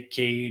 That Nick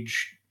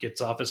Cage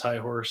gets off his high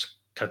horse,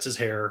 cuts his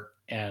hair,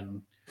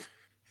 and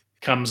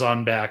comes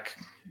on back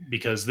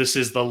because this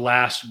is the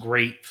last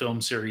great film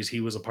series he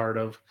was a part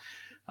of.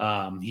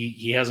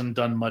 He hasn't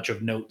done much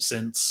of note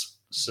since.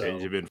 So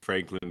Benjamin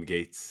Franklin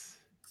Gates.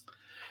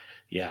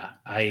 yeah,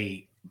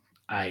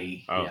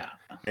 yeah.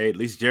 Hey, at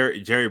least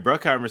Jerry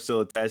Bruckheimer's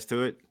still attached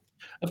to it.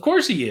 Of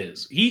course he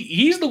is.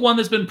 He's the one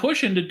that's been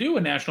pushing to do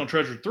a National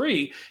Treasure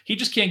 3. He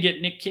just can't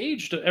get Nick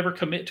Cage to ever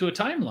commit to a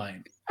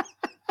timeline.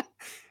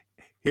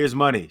 Here's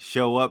money.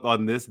 Show up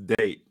on this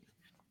date.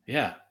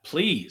 Yeah,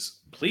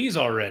 please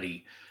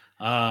already.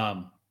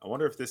 I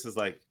wonder if this is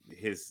like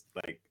his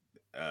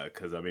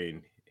because I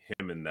mean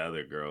him and the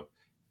other girl,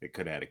 they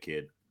could have had a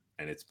kid,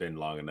 and it's been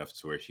long enough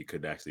to where she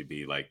could actually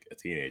be like a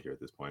teenager at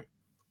this point.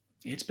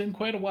 It's been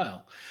quite a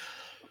while.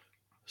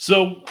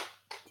 So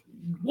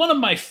one of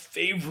my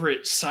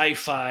favorite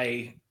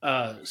sci-fi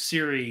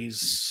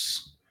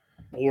series,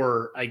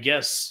 or I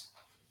guess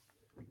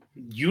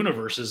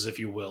universes, if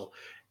you will,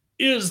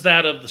 is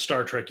that of the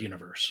Star Trek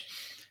universe.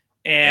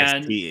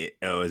 And is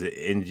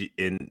it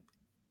in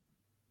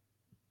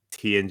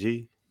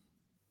TNG?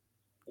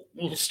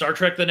 Well, Star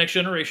Trek: The Next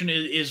Generation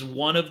is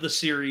one of the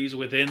series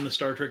within the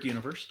Star Trek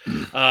universe.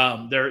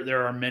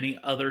 There are many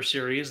other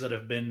series that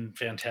have been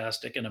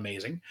fantastic and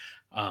amazing.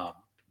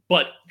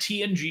 But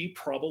TNG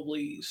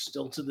probably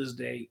still to this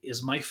day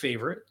is my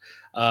favorite.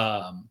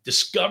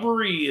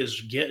 Discovery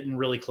is getting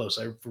really close.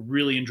 I've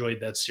really enjoyed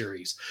that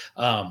series.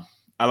 I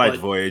liked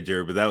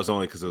Voyager, but that was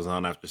only because it was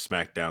on after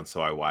SmackDown, so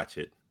I watch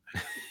it.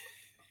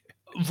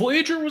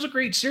 Voyager was a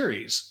great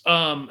series.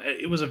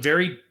 It was a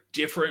very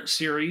different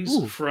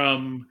series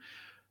from.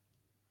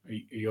 Are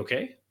you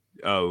okay?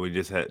 Oh,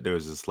 there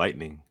was this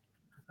lightning.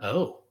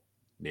 Oh,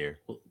 near.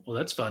 Well,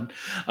 that's fun.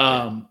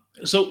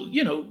 So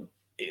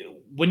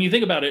when you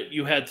think about it,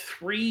 you had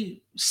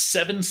 3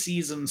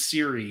 7-season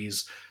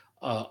series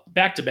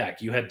back to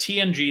back. You had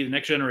TNG, The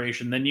Next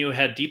Generation, then you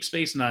had Deep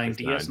Space Nine,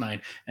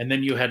 DS9, and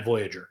then you had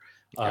Voyager.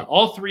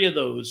 All 3 of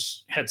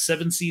those had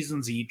 7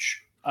 seasons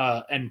each,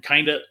 and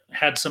kind of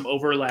had some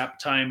overlap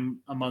time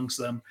amongst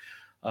them.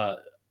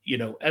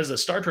 As a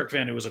Star Trek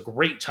fan, it was a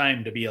great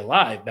time to be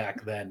alive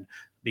back then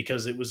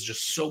because it was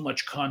just so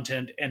much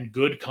content and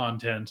good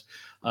content.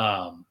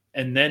 And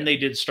then they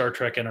did Star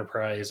Trek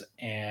Enterprise,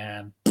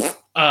 and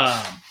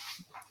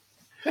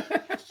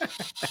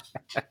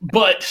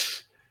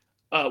but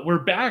we're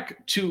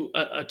back to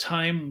a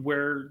time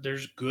where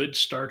there's good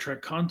Star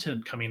Trek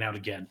content coming out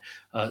again,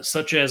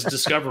 such as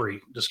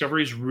Discovery.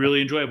 Discovery is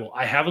really enjoyable.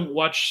 I haven't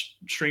watched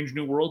Strange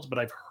New Worlds, but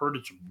I've heard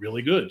it's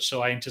really good,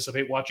 so I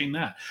anticipate watching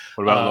that.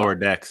 What about Lower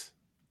Decks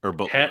or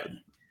both?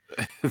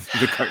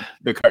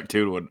 The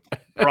cartoon one,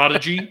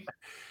 Prodigy.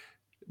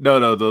 No,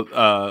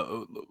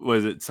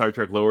 was it Star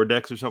Trek Lower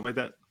Decks or something like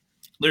that?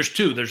 There's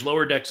 2. There's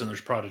Lower Decks and there's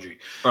Prodigy.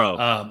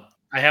 I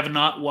have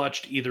not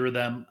watched either of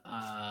them.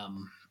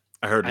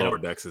 I heard Lower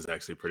Decks is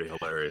actually pretty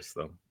hilarious,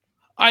 though.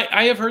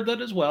 I have heard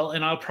that as well,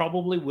 and I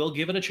probably will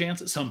give it a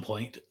chance at some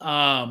point.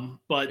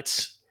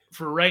 But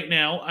for right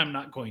now, I'm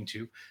not going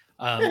to.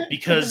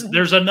 Because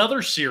there's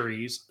another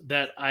series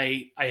that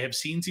I have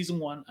seen season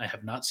 1. I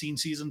have not seen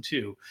season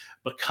 2,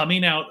 but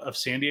coming out of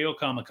San Diego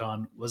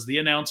Comic-Con was the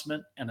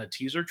announcement and a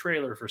teaser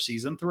trailer for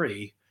season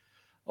 3,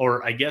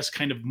 or I guess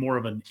kind of more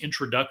of an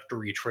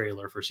introductory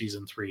trailer for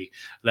season 3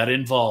 that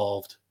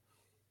involved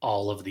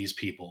all of these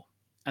people.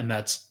 And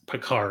that's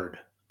Picard,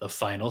 the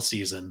final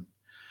season,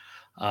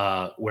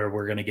 where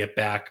we're going to get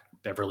back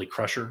Beverly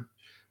Crusher.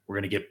 We're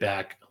going to get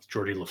back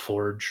Geordi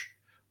LaForge,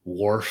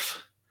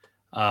 Worf.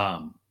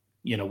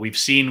 We've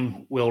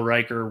seen Will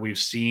Riker. We've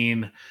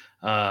seen,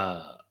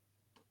 good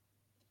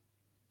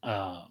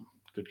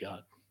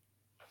God,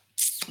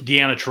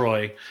 Deanna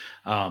Troi.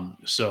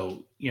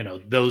 So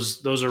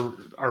those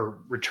are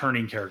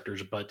returning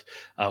characters, but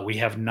we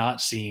have not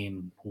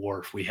seen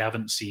Worf. We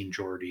haven't seen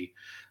Geordi.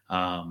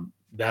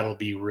 That'll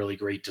be really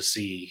great to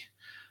see.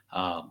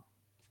 Call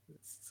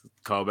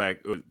back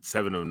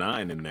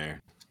 709 in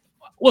there.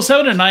 Well,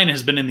 7 and 9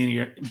 has been in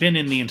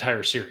the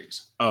entire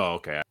series. Oh,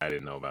 okay. I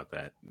didn't know about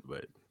that,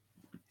 but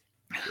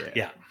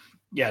yeah.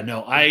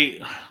 No, I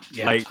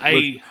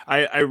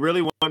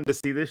really wanted to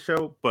see this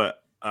show,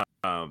 but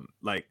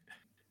like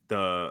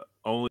the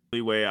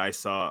only way I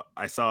saw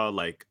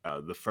like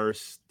the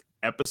first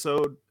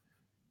episode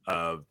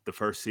of the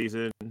first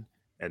season,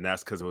 and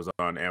that's because it was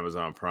on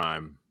Amazon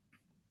Prime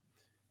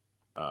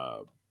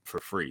for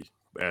free.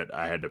 And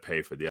I had to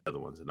pay for the other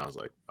ones, and I was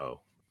like, oh,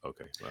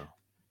 okay, well.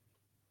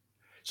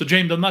 So,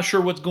 James, I'm not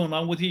sure what's going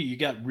on with you. You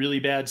got really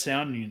bad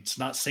sound and it's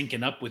not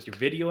syncing up with your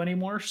video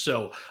anymore.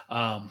 So,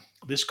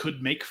 this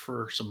could make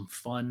for some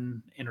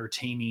fun,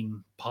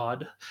 entertaining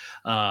pod.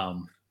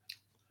 Um,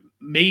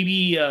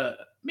 maybe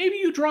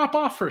you drop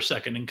off for a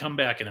second and come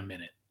back in a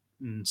minute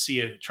and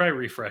try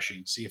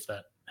refreshing, see if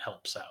that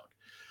helps out.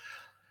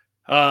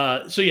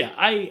 So yeah,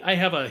 I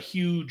have a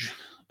huge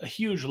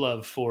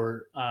love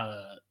for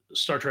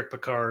Star Trek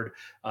Picard.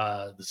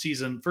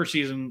 The first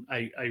season,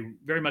 I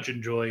very much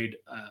enjoyed.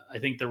 I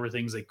think there were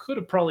things they could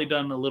have probably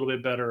done a little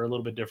bit better, a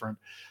little bit different,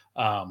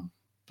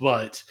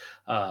 but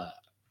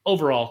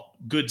overall,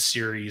 good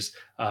series.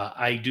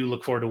 I do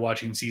look forward to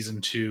watching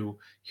season 2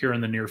 here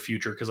in the near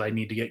future because I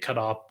need to get caught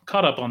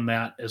up on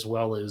that as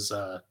well as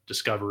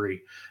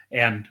Discovery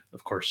and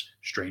of course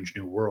Strange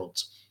New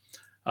Worlds.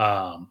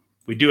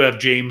 We do have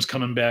James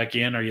coming back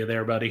in. Are you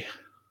there, buddy?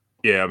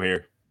 Yeah, I'm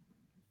here.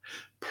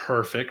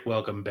 Perfect.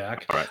 Welcome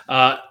back. All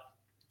right.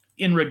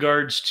 In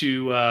regards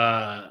to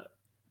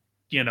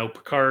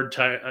Picard,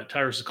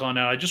 Tyrus is calling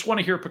out. I just want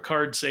to hear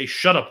Picard say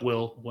 "Shut up,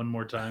 Will" one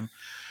more time.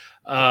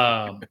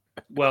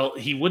 Well,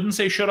 he wouldn't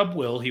say "Shut up,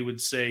 Will." He would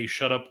say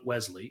 "Shut up,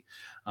 Wesley."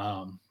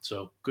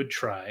 So good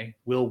try,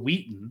 Will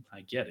Wheaton.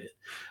 I get it.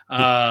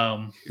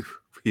 Will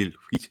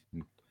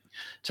Wheaton.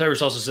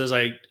 Tyrus also says,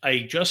 I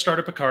just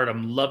started Picard.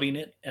 I'm loving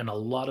it, and a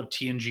lot of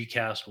TNG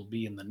cast will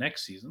be in the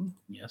next season.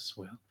 Yes,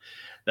 well,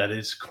 that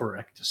is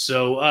correct.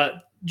 So,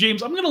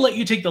 James, I'm going to let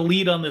you take the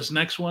lead on this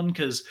next one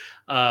because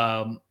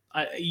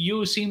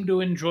you seem to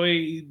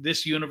enjoy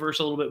this universe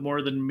a little bit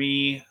more than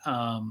me.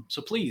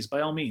 So please, by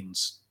all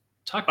means,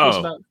 talk to us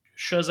about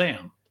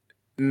Shazam.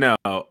 No,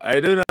 I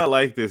do not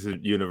like this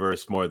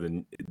universe more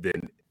than.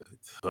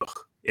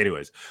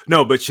 Anyways,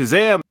 no, but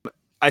Shazam.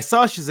 I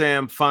saw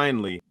Shazam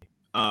finally.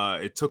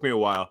 It took me a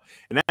while,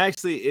 and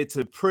actually, it's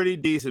a pretty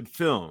decent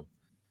film.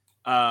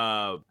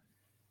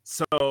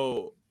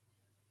 So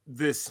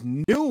this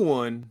new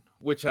one,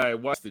 which I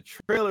watched the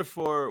trailer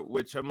for,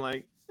 which I'm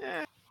like,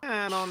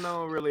 I don't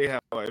know really how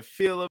I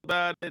feel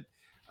about it.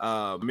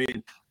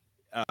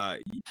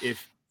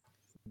 If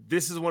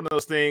this is one of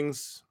those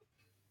things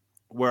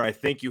where I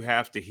think you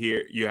have to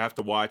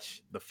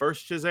watch the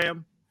first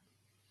Shazam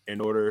in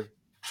order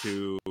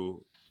to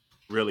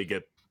really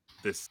get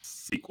this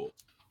sequel.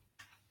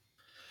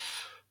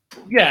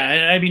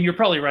 Yeah, I mean, you're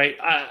probably right.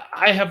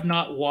 I have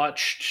not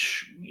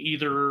watched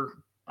either.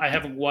 I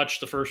haven't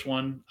watched the first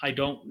one. I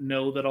don't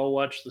know that I'll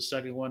watch the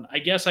second one. I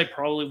guess I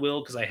probably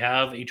will because I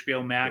have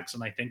HBO Max,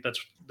 and I think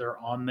they're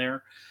on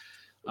there.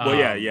 Well,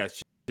 yeah,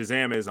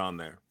 Shazam is on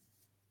there.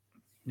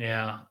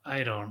 Yeah,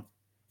 I don't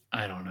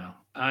know.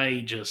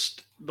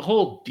 The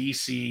whole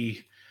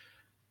DC,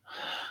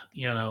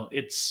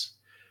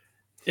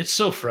 it's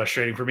so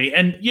frustrating for me.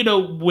 And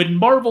when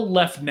Marvel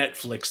left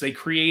Netflix, they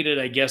created,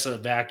 I guess, a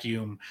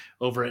vacuum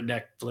over at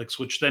Netflix,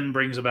 which then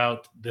brings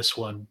about this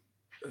one.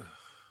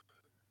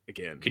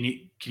 Again, can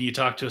you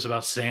talk to us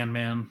about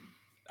Sandman?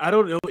 I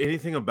don't know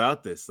anything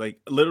about this. Like,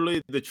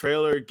 literally, the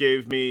trailer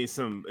gave me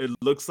some. It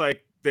looks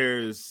like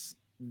there's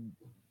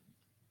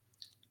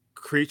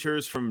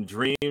creatures from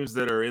dreams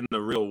that are in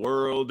the real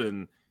world,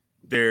 and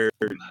they're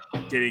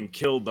getting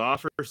killed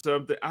off or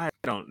something. I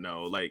don't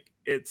know. Like,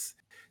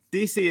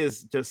 DC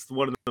is just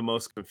one of the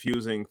most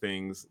confusing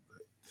things.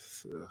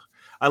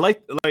 I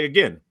like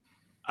again,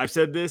 I've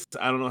said this,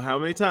 I don't know how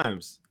many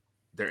times.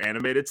 Their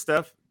animated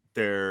stuff,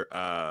 their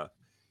a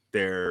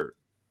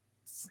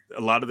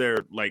lot of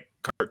their like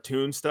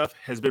cartoon stuff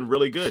has been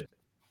really good.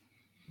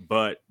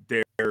 But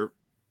their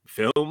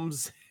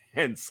films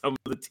and some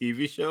of the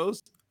TV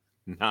shows,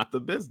 not the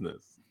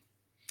business.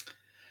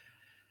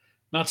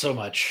 Not so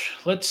much.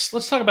 Let's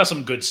talk about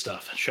some good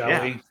stuff,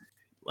 shall we?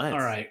 Let's. All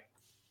right.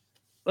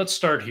 Let's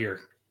start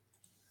here.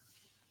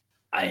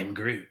 I Am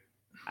Groot.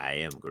 I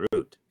Am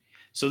Groot.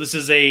 So this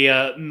is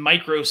a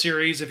micro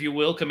series, if you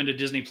will, coming to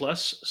Disney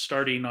Plus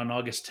starting on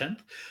August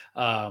 10th.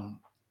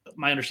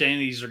 My understanding,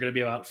 these are going to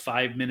be about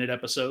 5-minute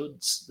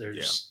episodes.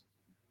 There's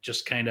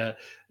just kind of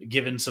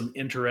given some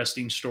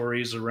interesting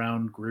stories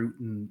around Groot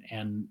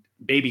and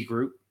baby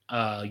Groot,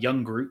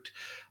 young Groot,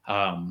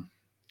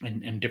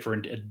 and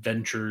different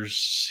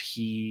adventures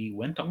he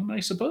went on,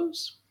 I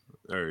suppose.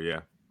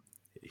 Or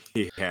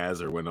he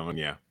has or went on.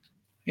 Yeah.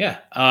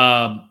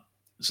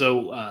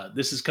 So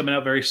this is coming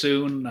out very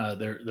soon.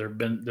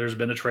 There's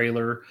been a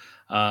trailer.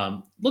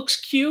 Looks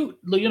cute.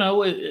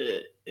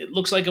 It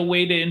looks like a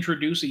way to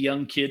introduce a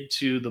young kid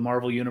to the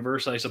Marvel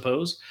universe, I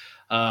suppose.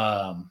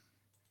 I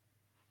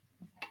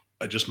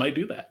just might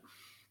do that.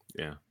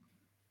 Yeah.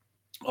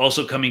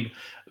 Also coming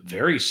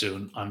very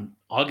soon on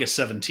August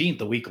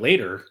 17th, a week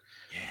later.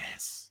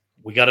 Yes.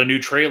 We got a new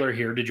trailer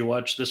here. Did you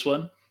watch this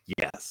one?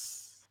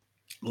 Yes.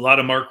 A lot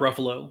of Mark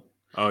Ruffalo.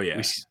 Oh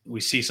yeah.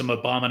 We see some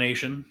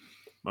Abomination.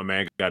 My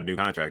man got a new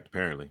contract,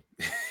 apparently.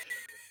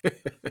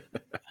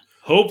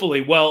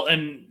 Hopefully. Well,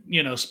 and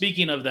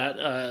speaking of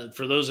that,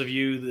 for those of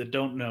you that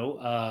don't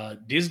know,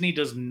 Disney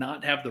does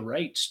not have the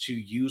rights to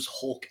use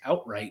Hulk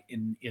outright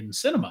in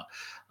cinema.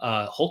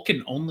 Hulk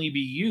can only be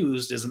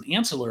used as an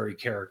ancillary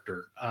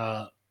character.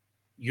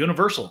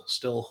 Universal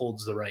still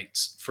holds the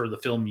rights for the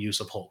film use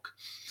of Hulk.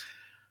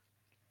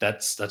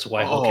 That's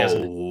why Hulk Oh,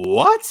 hasn't.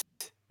 what?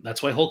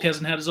 That's why Hulk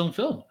hasn't had his own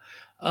film.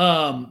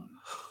 Um,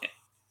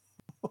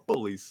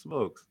 Holy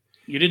smokes!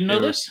 you didn't know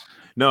It was- this?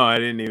 No, I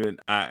didn't even.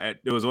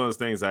 It was one of those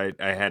things I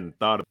hadn't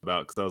thought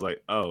about because I was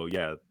like, oh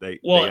yeah, they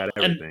Well, got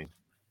everything.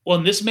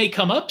 And this may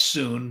come up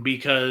soon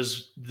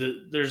because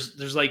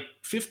there's like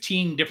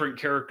 15 different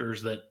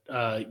characters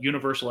that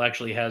Universal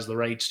actually has the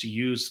rights to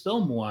use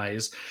film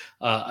wise.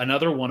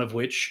 Another one of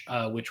which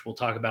we'll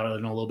talk about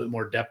in a little bit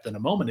more depth in a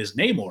moment, is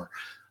Namor.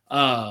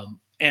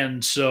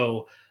 And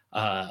so,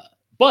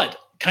 but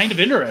kind of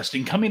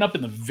interesting, coming up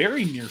in the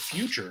very near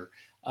future,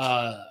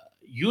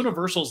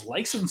 Universal's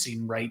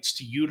licensing rights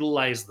to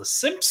utilize The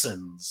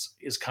Simpsons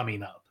is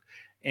coming up.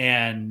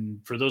 And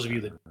for those of you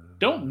that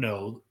don't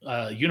know,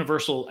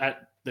 Universal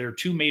at their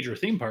two major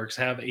theme parks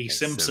have a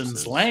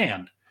Simpsons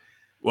land.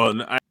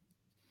 Well, I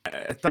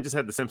thought I just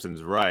had the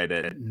Simpsons ride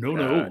at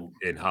No.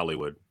 in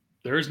Hollywood.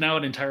 There is now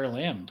an entire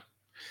land.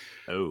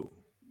 Oh.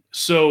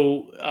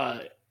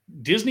 So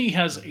Disney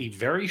has a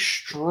very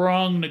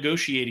strong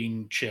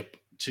negotiating chip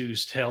to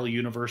tell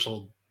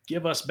Universal,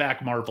 give us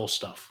back Marvel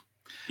stuff.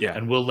 Yeah.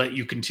 And we'll let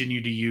you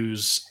continue to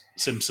use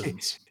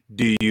Simpsons.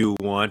 Do you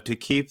want to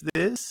keep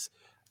this?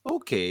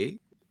 Okay.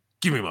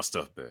 Give me my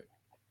stuff back.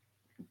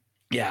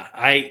 Yeah,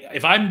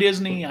 if I'm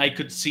Disney, I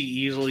could see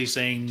easily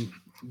saying,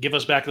 give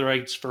us back the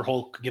rights for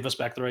Hulk, give us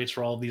back the rights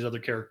for all of these other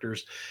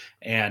characters,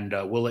 and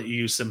we'll let you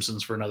use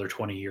Simpsons for another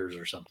 20 years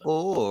or something.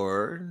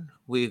 Or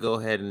we go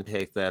ahead and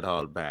take that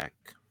all back.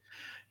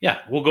 Yeah,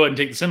 we'll go ahead and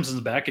take the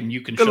Simpsons back, and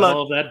you can shut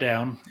all of that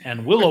down,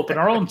 and we'll open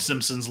our own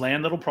Simpsons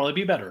land that'll probably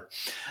be better.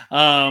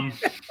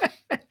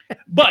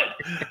 But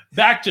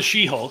back to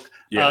She-Hulk.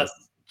 Yes.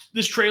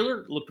 This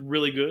trailer looked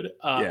really good.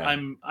 Yeah.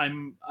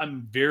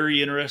 I'm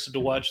very interested to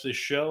watch this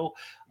show,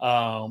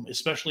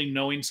 especially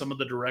knowing some of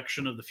the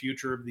direction of the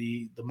future of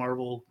the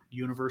Marvel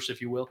universe,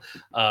 if you will.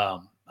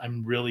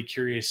 I'm really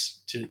curious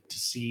to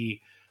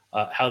see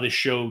how this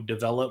show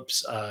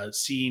develops.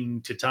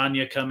 Seeing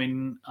Titania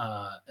coming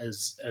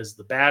as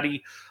the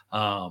baddie.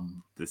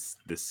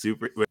 The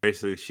super,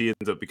 basically she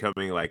ends up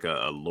becoming like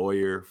a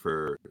lawyer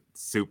for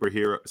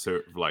superhero,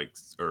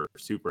 or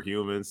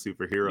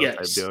superhero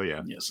type deal.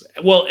 Yeah. Yes.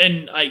 Well,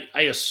 and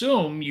I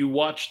assume you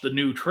watched the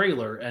new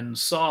trailer and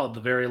saw the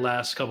very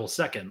last couple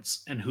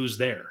seconds and who's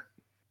there.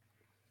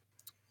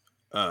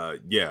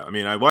 Yeah. I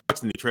mean, I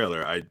watched the new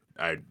trailer.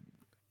 I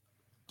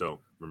don't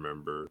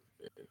remember.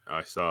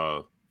 I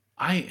saw.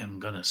 I am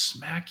gonna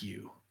smack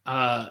you.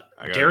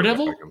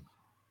 Daredevil.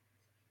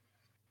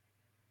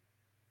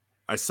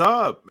 I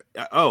saw.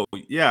 Oh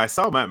yeah, I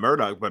saw Matt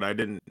Murdock, but I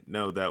didn't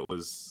know that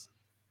was.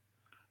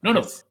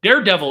 No,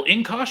 Daredevil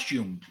in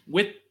costume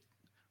with.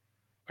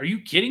 Are you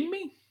kidding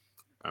me?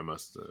 I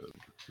must have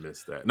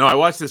missed that. No, I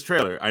watched this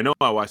trailer. I know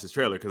I watched this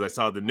trailer because I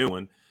saw the new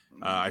one.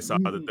 I saw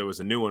that there was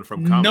a new one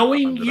from Comic-Con.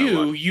 Knowing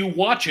you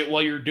watch it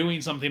while you're doing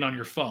something on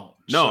your phone.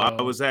 No,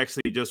 I was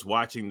actually just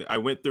watching. I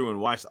went through and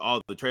watched all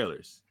the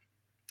trailers.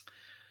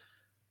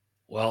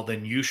 Well,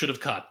 then you should have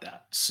caught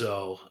that.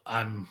 So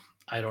I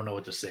don't know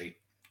what to say.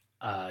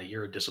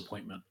 You're a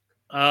disappointment.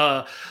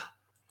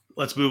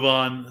 Let's move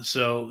on.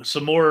 So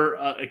some more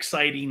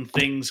exciting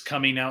things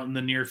coming out in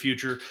the near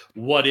future.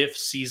 What If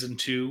Season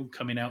 2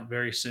 coming out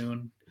very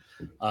soon.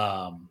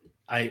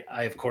 I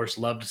of course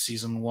loved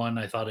Season 1.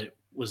 I thought it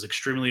was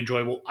extremely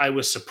enjoyable. I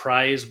was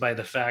surprised by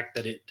the fact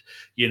that it,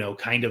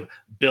 kind of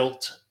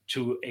built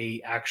to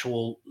a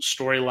actual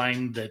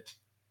storyline that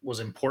was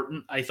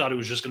important. I thought it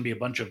was just going to be a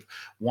bunch of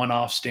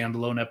one-off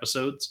standalone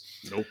episodes.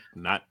 Nope,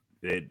 not.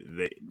 It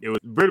was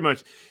pretty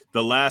much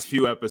the last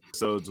few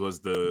episodes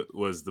was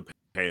the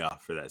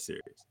payoff for that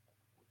series.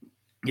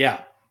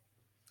 Yeah.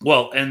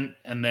 Well, and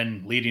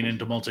then leading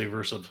into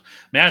Multiverse of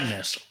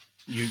Madness,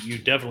 you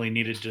definitely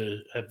needed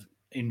to have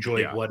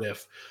enjoyed What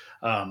If.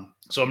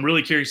 So I'm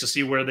really curious to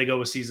see where they go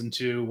with Season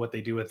 2, what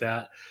they do with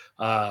that.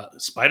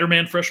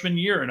 Spider-Man Freshman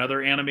Year,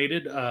 another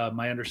animated.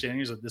 My understanding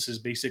is that this is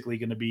basically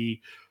going to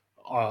be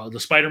the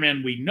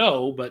Spider-Man we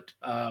know, but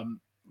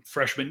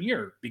freshman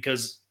year,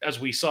 because as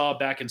we saw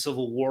back in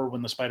Civil War,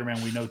 when the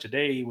Spider-Man we know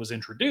today was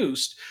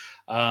introduced,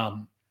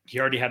 he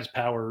already had his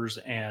powers,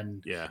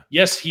 and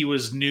yes, he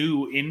was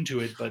new into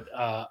it, but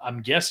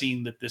I'm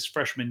guessing that this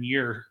freshman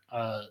year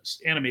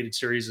animated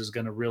series is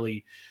going to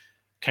really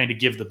kind of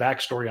give the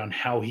backstory on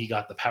how he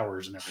got the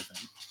powers and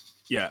everything.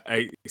 Yeah,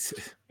 I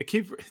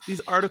keep,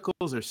 these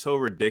articles are so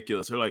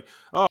ridiculous. They're like,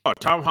 oh,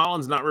 Tom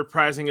Holland's not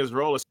reprising his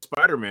role as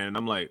Spider-Man. And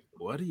I'm like,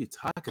 what are you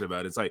talking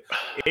about? It's like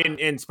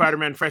in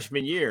Spider-Man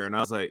freshman year. And I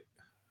was like,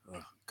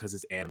 because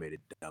it's animated,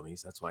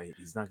 dummies. That's why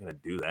he's not going to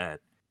do that.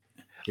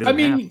 I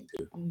mean,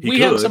 we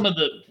had some of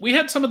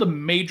the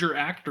major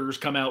actors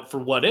come out for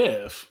What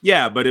If.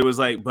 Yeah, but it was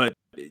like,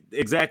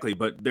 exactly.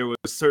 But there was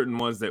certain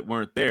ones that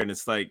weren't there, and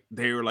it's like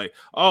they were like,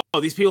 oh,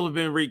 these people have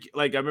been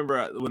like. I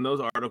remember when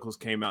those articles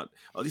came out.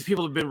 Oh, these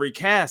people have been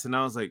recast, and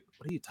I was like,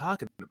 what are you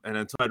talking about? And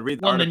then so I'd read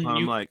the article, and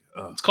I'm like,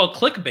 it's called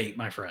clickbait,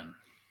 my friend.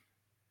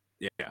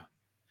 Yeah.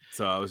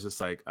 So I was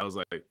like,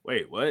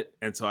 wait, what?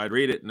 And so I'd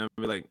read it, and I'd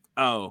be like,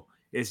 oh.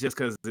 it's just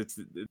because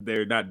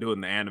they're not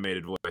doing the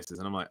animated voices,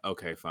 and I'm like,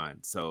 okay, fine.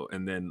 So,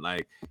 and then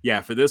like,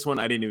 yeah, for this one,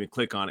 I didn't even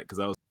click on it because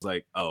I was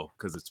like, oh,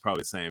 because it's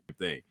probably the same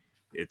thing.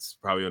 It's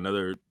probably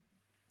another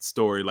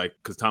story, like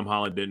because Tom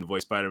Holland didn't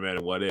voice Spider-Man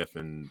and What If,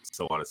 and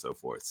so on and so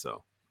forth.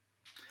 So,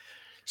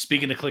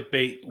 Speaking of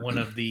clickbait, one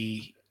of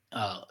the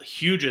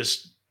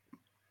hugest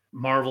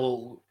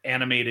Marvel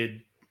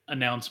animated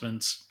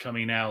announcements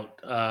coming out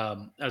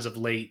as of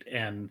late,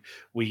 and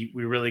we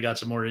really got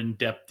some more in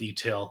depth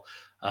detail.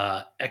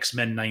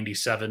 X-Men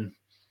 '97.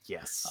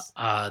 yes,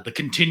 The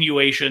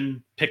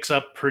continuation picks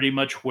up pretty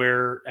much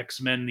where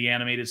X-Men the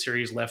animated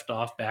series left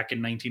off back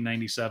in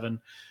 1997.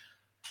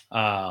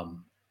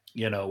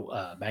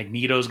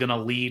 Magneto's going to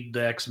lead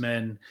the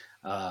X-Men.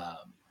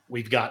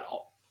 We've got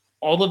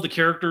all of the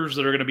characters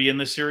that are going to be in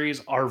this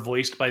series are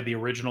voiced by the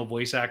original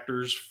voice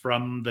actors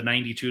from the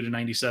 92 to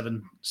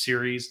 97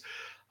 series.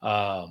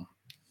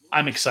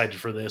 I'm excited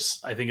for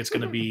this. I think it's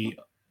going to be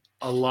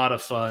a lot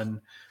of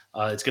fun.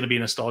 It's going to be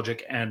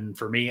nostalgic. And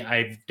for me,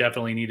 I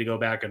definitely need to go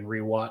back and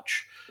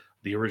rewatch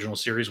the original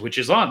series, which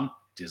is on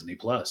Disney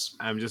Plus.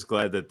 I'm just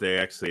glad that they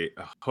actually.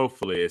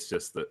 Hopefully, it's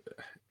just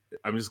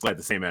I'm just glad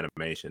the same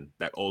animation,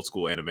 that old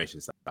school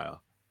animation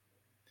style.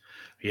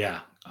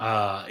 Yeah,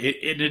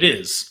 it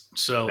is.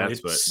 So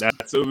That's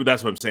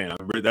what I'm saying.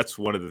 That's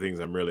one of the things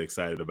I'm really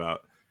excited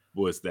about.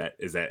 Is that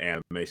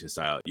animation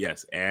style?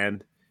 Yes,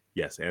 and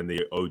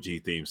the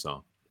OG theme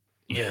song.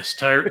 Yes,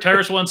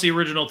 Tyrus wants the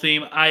original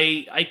theme.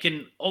 I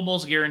can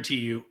almost guarantee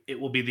you it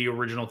will be the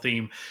original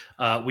theme.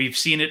 We've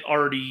seen it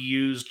already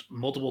used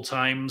multiple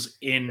times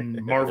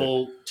in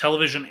Marvel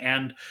television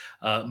and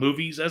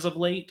movies as of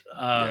late.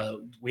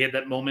 We had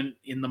that moment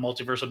in the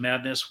Multiverse of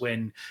Madness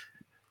when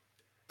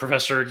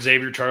Professor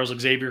Xavier, Charles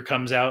Xavier,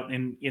 comes out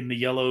in the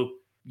yellow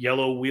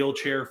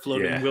wheelchair,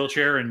 floating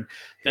wheelchair, and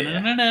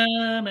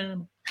yes.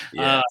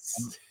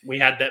 we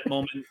had that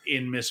moment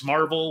in Miss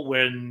Marvel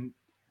when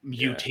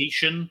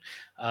mutation.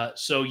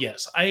 So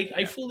yes,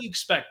 I fully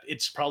expect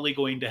it's probably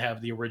going to have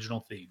the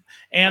original theme,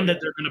 and that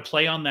they're going to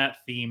play on that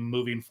theme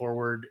moving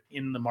forward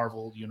in the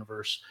Marvel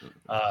universe.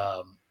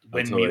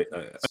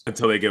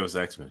 Until they give us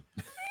X-Men,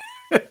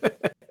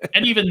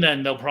 and even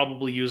then, they'll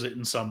probably use it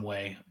in some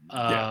way.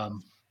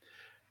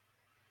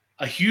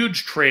 A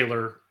huge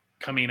trailer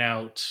coming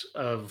out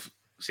of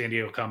San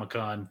Diego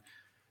Comic-Con,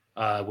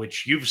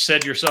 which you've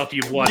said yourself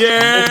you've watched.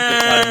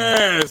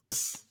 Yes.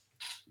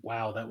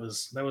 Wow, that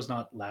was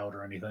not loud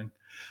or anything.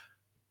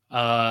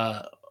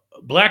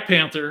 Black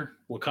Panther: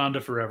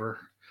 Wakanda Forever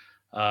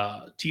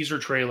teaser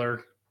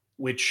trailer,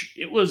 which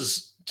it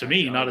was to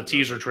me not a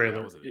teaser trailer.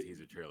 That wasn't a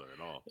teaser trailer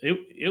at all.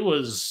 It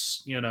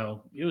was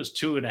it was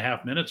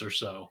 2.5 minutes or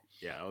so.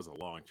 Yeah, that was a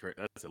long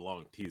that's a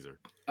long teaser.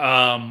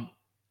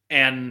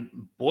 And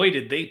boy,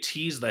 did they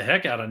tease the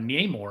heck out of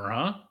Namor,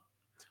 huh?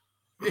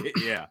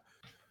 Yeah.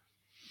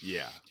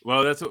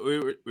 Well, that's what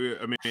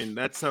I mean,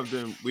 that's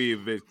something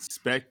we've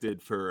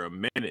expected for a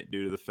minute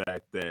due to the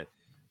fact that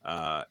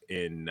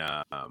in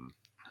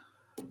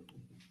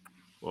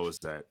what was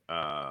that?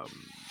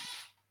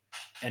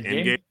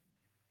 Endgame.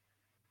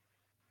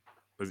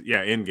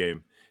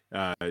 Endgame.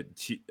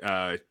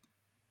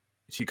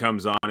 She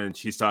comes on and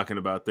she's talking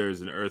about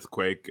there's an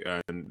earthquake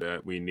and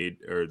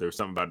there's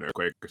something about an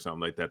earthquake or something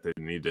like that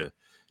needed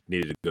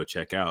to go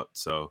check out.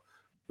 So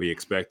we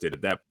expected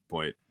at that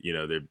point,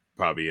 there'd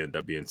probably end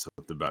up being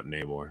something about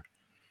Namor,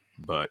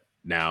 but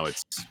now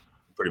it's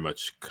pretty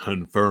much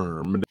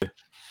confirmed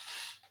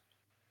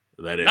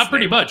that it's not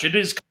pretty Namor. much. It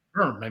is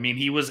confirmed. I mean,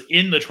 he was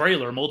in the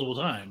trailer multiple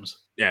times.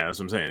 Yeah, that's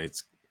what I'm saying.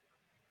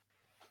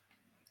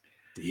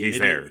 He's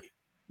there.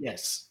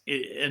 Yes.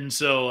 And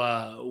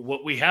so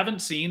what we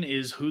haven't seen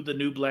is who the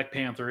new Black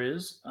Panther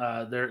is.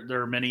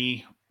 There are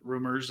many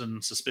rumors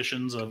and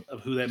suspicions of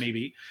who that may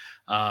be.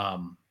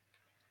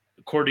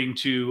 According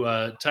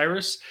to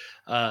Tyrus,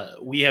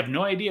 we have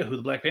no idea who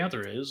the Black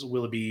Panther is.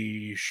 Will it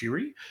be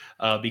Shuri?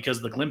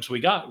 Because the glimpse we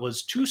got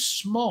was too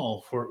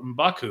small for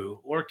M'Baku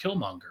or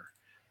Killmonger.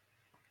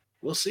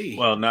 We'll see.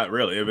 Well, not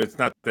really. It's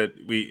not that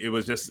it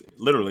was just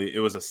literally, it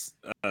was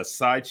a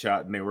side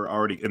shot and they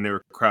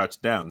were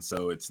crouched down.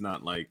 So it's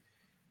not like,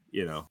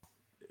 that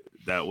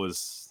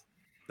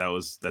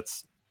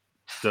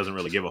doesn't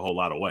really give a whole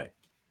lot away.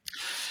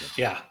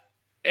 Yeah.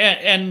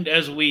 And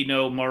as we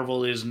know,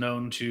 Marvel is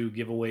known to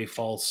give away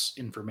false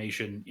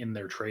information in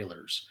their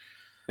trailers.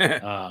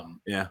 Yeah.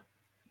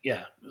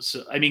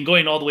 So, I mean,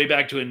 going all the way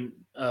back to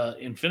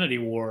Infinity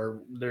War,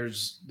 there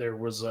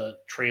was a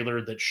trailer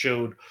that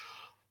showed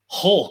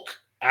Hulk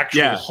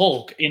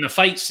in a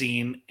fight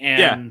scene,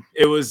 and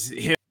it was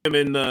him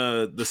in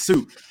the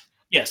suit.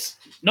 Yes.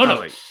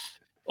 No.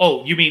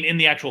 Oh, you mean in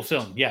the actual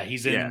film? Yeah,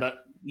 he's in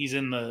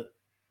the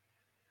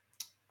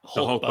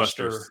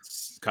Hulkbuster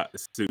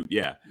suit.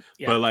 Yeah.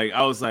 But like,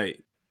 I was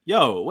like,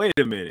 yo, wait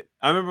a minute.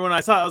 I remember when I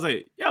saw it, I was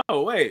like,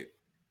 yo, wait,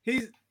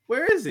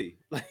 where is he?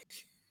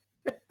 Like,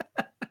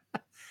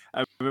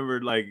 I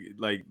remember like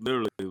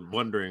literally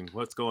wondering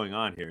what's going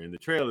on here. In the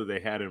trailer, they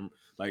had him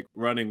like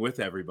running with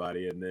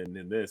everybody, and then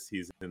in this,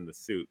 he's in the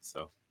suit.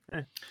 So,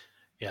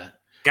 yeah,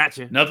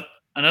 gotcha.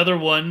 Another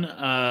one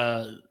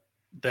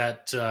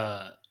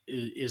that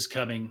is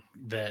coming.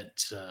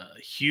 That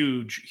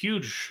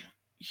huge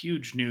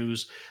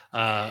news.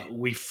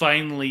 We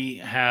finally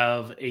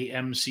have a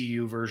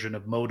MCU version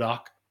of MODOK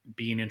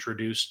being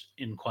introduced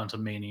in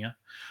Quantum Mania.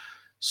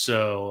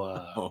 So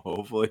Oh,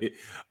 hopefully,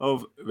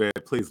 oh man,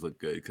 please look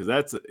good because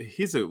that's a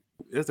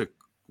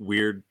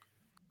weird,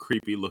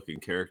 creepy looking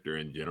character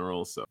in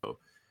general. So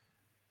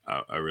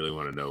I really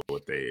want to know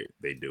what they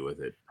do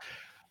with it.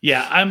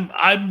 yeah,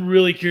 I'm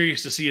really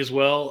curious to see as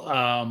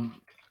well.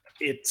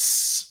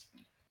 It's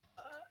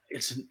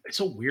it's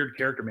a weird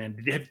character,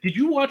 man. Did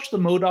you watch the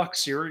MODOK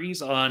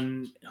series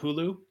on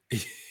Hulu?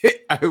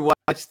 I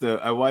watched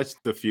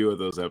a few of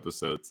those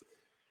episodes.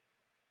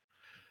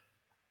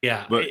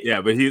 Yeah, But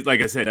yeah, but he's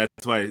like I said,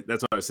 that's what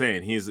I was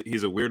saying.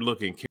 He's a weird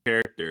looking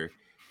character,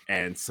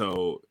 and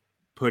so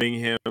putting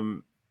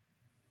him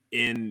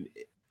in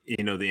the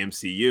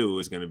MCU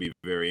is going to be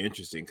very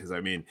interesting because I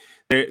mean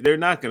they're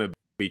not going to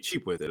be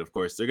cheap with it. Of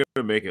course, they're going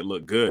to make it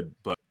look good,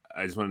 but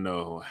I just want to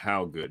know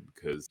how good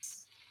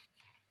because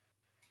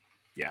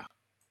yeah,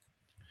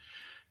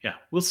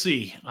 we'll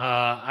see.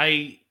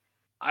 I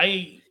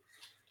I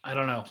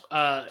don't know.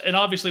 And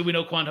obviously, we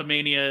know Quantum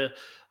Mania.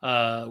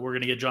 We're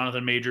going to get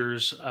Jonathan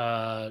Majors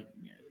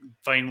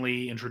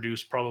finally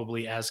introduced,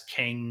 probably as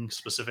Kang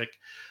specific.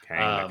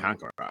 Kang the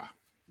Conqueror.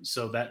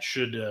 So that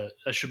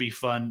should be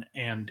fun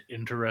and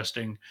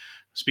interesting.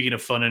 Speaking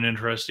of fun and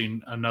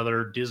interesting,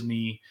 another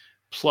Disney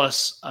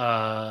Plus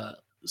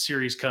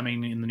series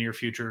coming in the near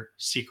future: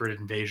 Secret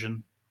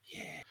Invasion.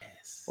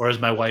 Yes. Or as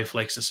my wife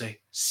likes to say,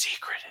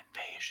 Secret Invasion.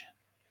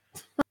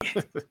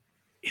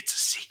 It's a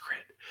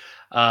secret.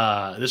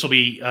 This will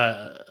be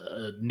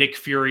a Nick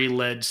Fury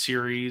led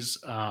series.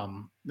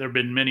 There have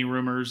been many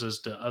rumors as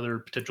to other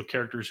potential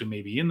characters who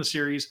may be in the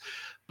series,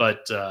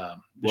 but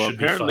this should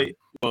be fun.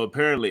 Well,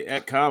 apparently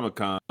at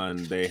Comic-Con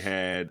they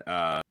had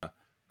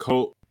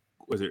Kobe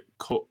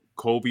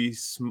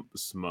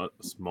Smolder,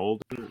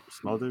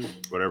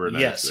 whatever.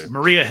 Yes,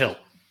 Maria Hill.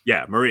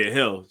 Yeah, Maria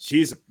Hill.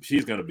 She's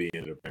going to be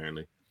in it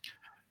apparently.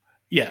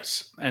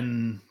 Yes,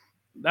 and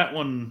that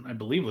one I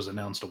believe was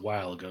announced a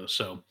while ago.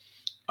 So,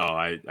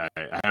 I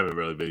haven't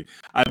really been.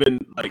 I've been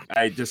like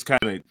I just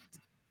kind of.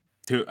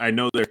 I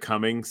know they're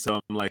coming, so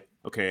I'm like,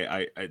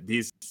 okay.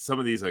 Some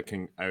of these I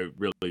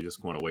really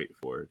just want to wait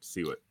for to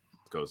see what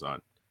goes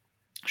on.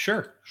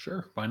 Sure.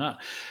 Why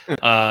not?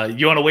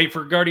 You want to wait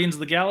for Guardians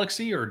of the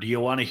Galaxy, or do you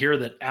want to hear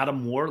that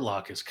Adam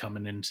Warlock is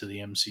coming into the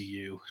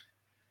MCU?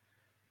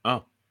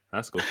 Oh,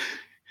 that's cool.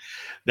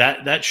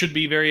 That should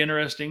be very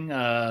interesting.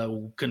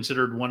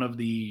 Considered one of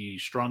the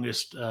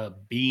strongest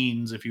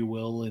beings, if you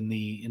will, in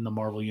the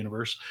Marvel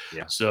universe.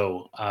 Yeah.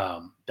 So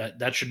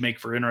that should make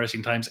for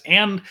interesting times.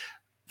 And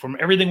from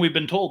everything we've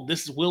been told,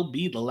 this will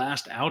be the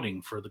last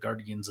outing for the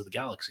Guardians of the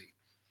Galaxy.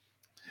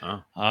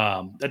 Oh.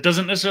 That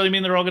doesn't necessarily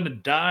mean they're all going to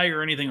die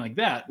or anything like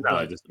that. No,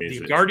 but it just means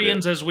the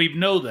Guardians, as we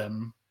know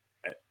them,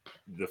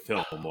 the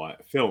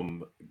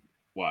film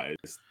wise,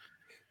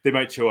 they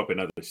might show up in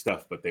other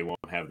stuff, but they won't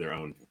have their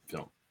own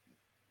film.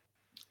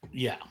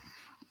 Yeah.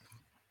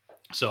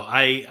 So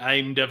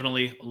I'm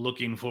definitely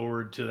looking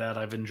forward to that.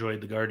 I've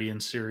enjoyed the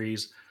Guardians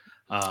series.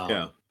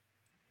 Yeah.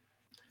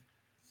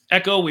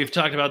 Echo, we've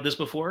talked about this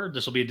before.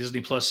 This will be a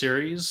Disney Plus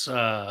series.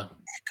 Echo.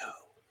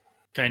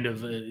 Kind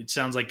of, it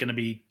sounds like going to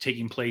be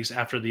taking place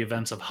after the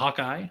events of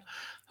Hawkeye.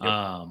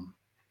 Yep.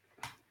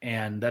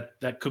 And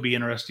that could be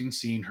interesting,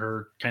 seeing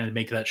her kind of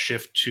make that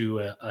shift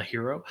to a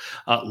hero.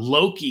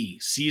 Loki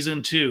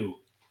season 2.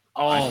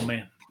 Oh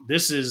man,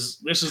 this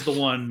is the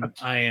one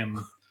I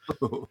am.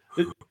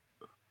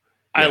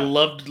 I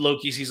loved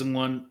Loki season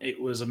 1. It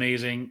was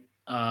amazing.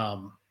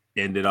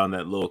 Ended on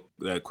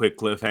that quick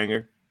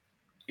cliffhanger.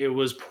 It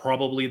was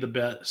probably the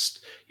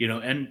best,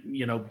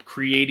 and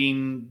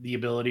creating the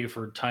ability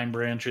for time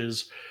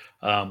branches,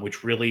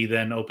 which really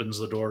then opens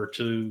the door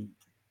to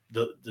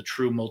the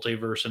true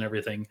multiverse and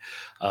everything.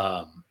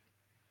 I'm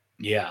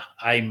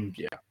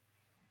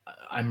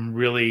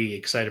really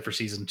excited for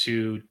season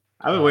 2.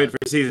 I've been waiting for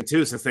season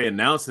 2 since they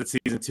announced that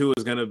season 2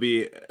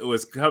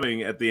 was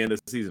coming at the end of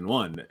season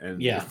 1.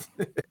 And yeah,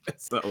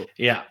 so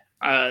yeah.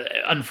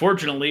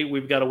 Unfortunately,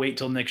 we've got to wait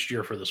till next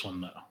year for this one,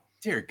 though.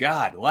 Dear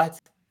God,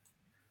 what?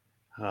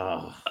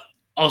 Oh.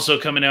 Also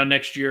coming out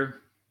next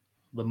year,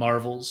 The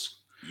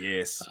Marvels.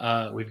 Yes.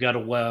 We've got a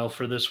while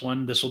for this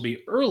one. This will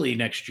be early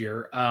next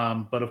year.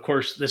 But of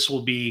course, this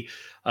will be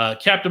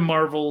Captain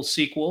Marvel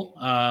sequel.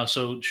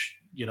 So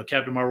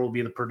Captain Marvel will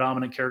be the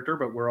predominant character,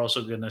 but we're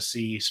also going to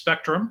see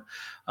Spectrum,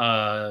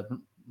 Maria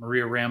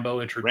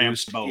Rambeau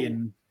introduced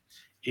in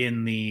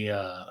the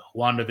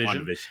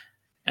WandaVision.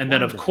 And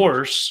then, of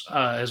course,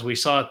 as we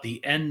saw at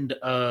the end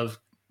of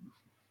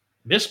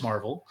Miss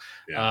Marvel,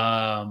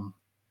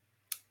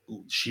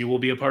 she will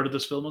be a part of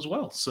this film as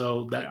well.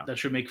 So that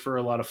should make for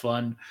a lot of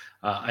fun.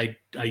 I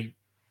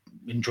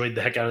enjoyed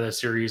the heck out of that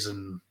series,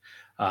 and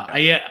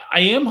I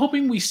am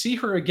hoping we see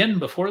her again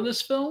before this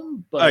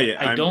film, but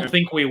I don't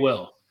think we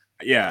will.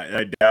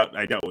 Yeah,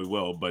 I doubt we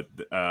will, but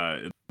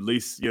at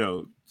least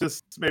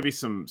just maybe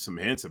some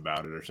hints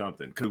about it or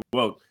something. Because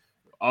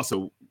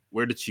Also,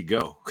 where did she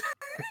go?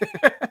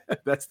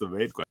 That's the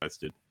main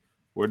question.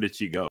 Where did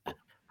she go?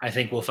 I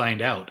think we'll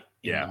find out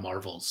in Yeah. the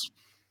Marvels.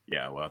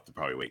 Yeah, we'll have to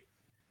probably wait.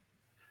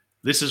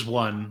 This is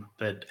one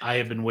that I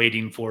have been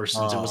waiting for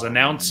since it was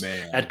announced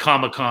at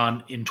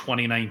Comic-Con in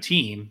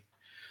 2019.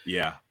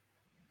 Yeah.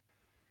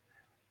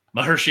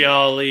 Mahershala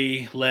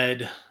Ali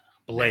led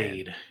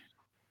Blade. Man.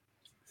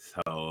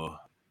 So,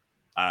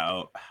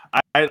 I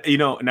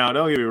now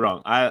don't get me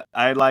wrong.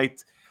 I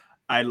liked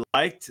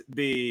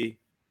the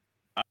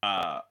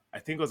I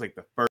think it was like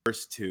the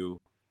first two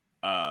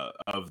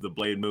of the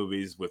Blade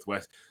movies with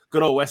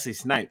good old Wesley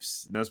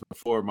Snipes. That's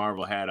before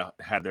Marvel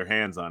had their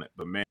hands on it.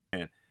 But man,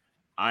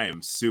 I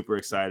am super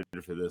excited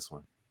for this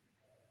one.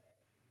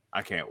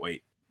 I can't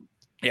wait.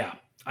 Yeah,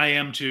 I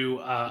am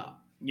too.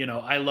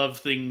 I love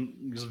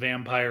things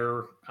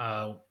vampire.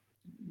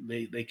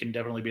 They can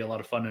definitely be a lot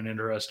of fun and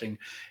interesting.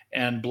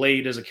 And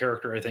Blade as a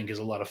character, I think, is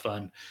a lot of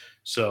fun.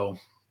 So,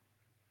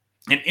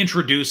 and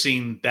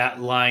introducing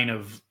that line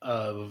of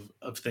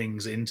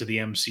things into the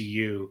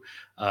MCU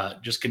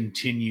just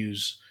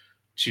continues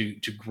to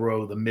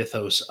grow the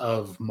mythos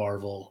of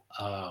Marvel.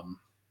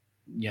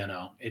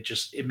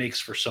 It makes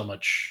for so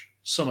much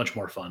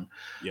more fun.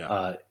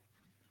 Yeah.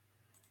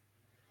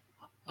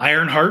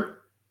 Ironheart.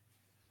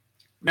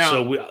 Now,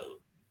 so we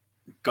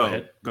go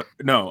ahead.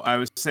 No, I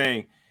was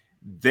saying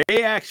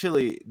they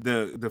actually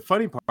the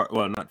funny part.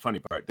 Well, not funny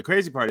part. The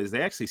crazy part is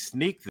they actually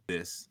sneaked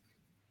this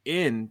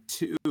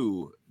into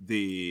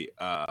the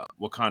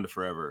Wakanda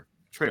Forever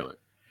trailer.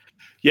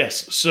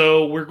 Yes,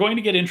 so we're going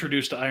to get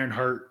introduced to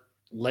Ironheart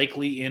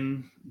likely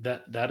in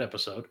that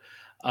episode.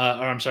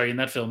 In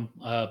that film,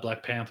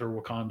 Black Panther: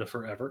 Wakanda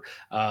Forever.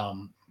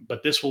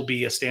 But this will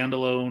be a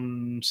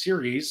standalone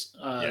series,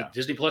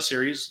 Disney Plus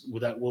series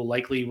that will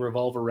likely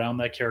revolve around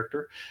that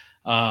character.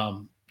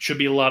 Should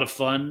be a lot of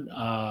fun.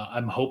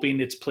 I'm hoping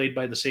it's played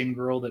by the same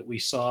girl that we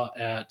saw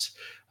at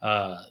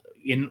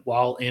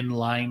while in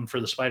line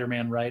for the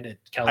Spider-Man ride at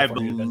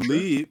California Adventure.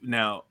 Adventure.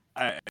 Now,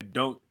 I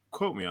don't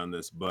quote me on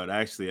this, but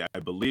actually, I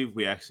believe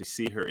we actually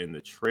see her in the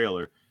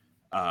trailer.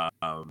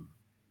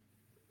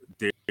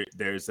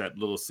 There's that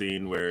little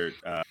scene where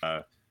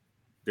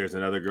there's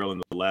another girl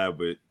in the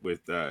lab with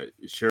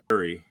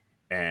Shuri,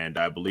 and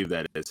I believe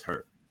that is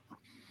her.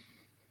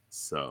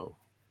 So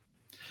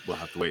we'll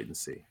have to wait and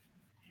see.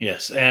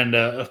 Yes, and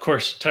of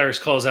course, Tyrus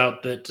calls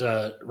out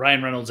that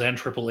Ryan Reynolds and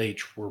Triple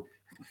H were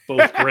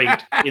both great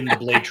in the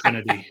Blade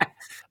Trinity.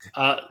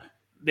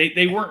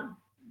 They weren't.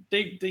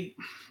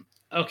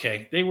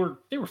 They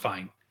were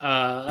fine.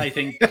 I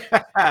think.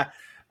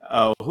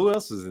 Oh, who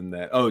else was in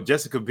that? Oh,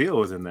 Jessica Biel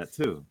was in that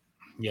too.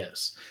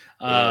 Yes.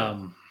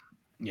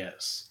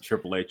 Yes.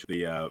 Triple H,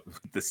 the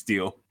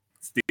steel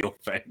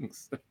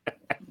fangs.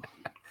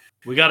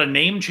 We got a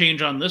name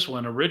change on this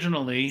one.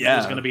 Originally, it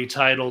was going to be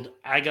titled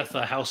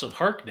Agatha House of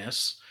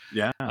Harkness.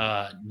 Yeah.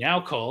 Now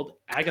called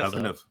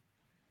Agatha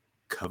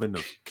Coven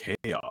of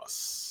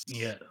Chaos.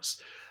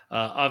 Yes.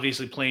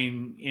 Obviously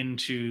playing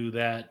into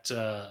that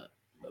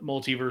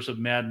Multiverse of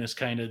Madness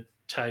kind of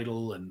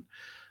title. And,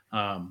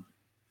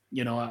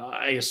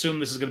 I assume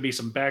this is going to be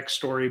some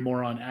backstory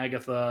more on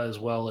Agatha, as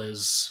well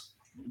as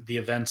the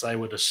events, I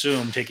would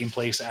assume, taking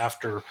place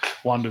after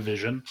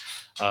WandaVision,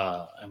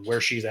 and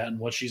where she's at and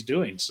what she's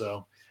doing.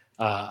 So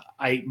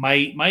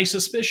my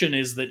suspicion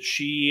is that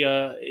she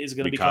is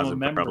going to become a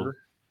member.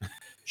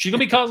 She's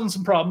going to be causing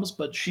some problems,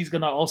 but she's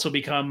going to also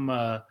become,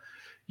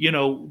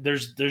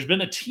 there's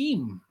been a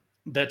team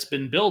that's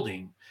been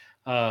building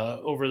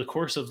over the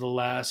course of the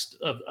last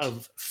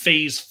of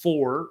phase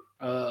 4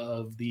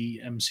 of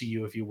the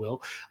MCU, if you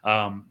will.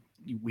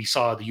 We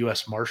saw the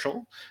U.S.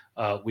 Marshal.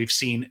 We've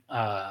seen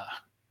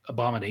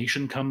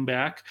Abomination come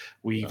back.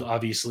 We've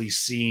obviously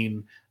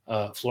seen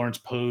Florence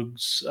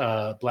Pugh's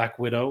Black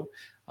Widow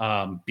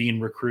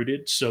being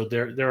recruited. So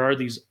there are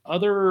these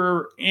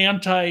other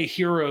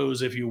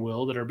anti-heroes, if you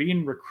will, that are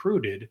being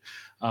recruited.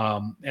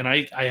 And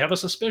I have a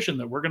suspicion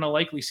that we're going to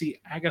likely see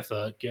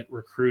Agatha get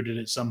recruited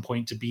at some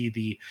point to be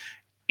the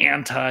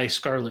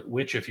anti-Scarlet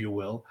Witch, if you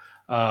will.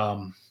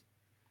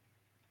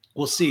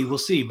 We'll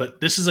see.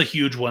 But this is a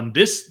huge one.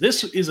 This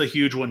is a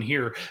huge one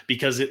here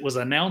because it was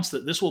announced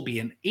that this will be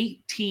an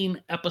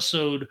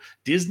 18-episode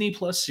Disney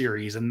Plus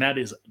series, and that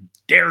is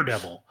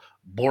Daredevil: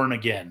 Born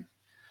Again.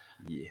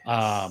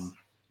 Yes.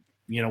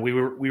 We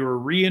were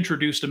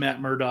reintroduced to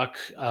Matt Murdock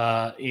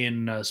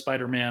in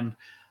Spider-Man: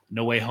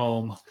 No Way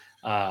Home,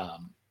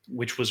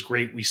 which was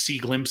great. We see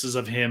glimpses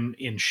of him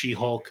in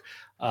She-Hulk.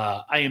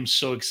 I am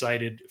so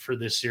excited for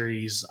this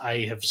series. I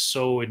have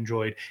so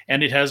enjoyed,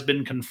 and it has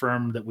been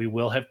confirmed that we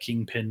will have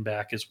Kingpin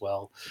back as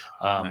well,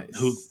 nice.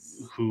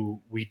 who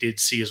we did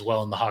see as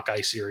well in the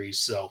Hawkeye series.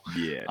 So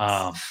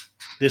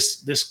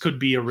this could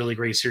be a really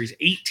great series.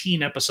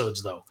 18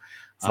 episodes though.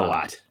 It's a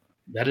lot.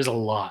 That is a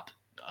lot.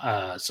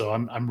 So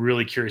I'm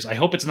really curious. I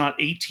hope it's not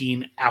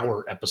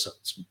 18-hour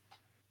episodes.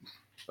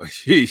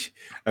 Sheesh.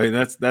 I mean,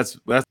 that's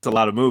a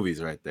lot of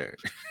movies right there.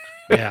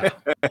 Yeah.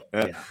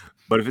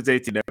 But if it's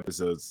 18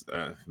 episodes,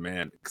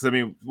 man, because I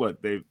mean,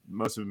 what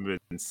most of them have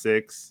been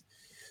 6,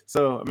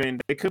 So I mean,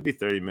 it could be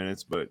 30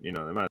 minutes, but they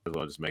might as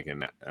well just make it.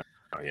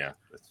 Yeah,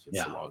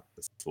 that's a lot.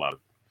 It's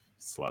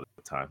a lot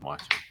of time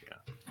watching.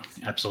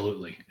 Yeah,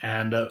 absolutely.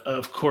 And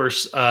of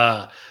course,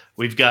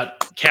 we've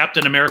got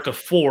Captain America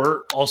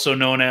 4, also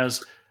known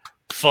as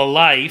For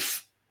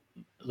Life,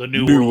 the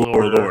New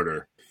World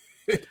Order.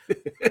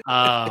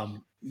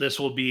 This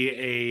will be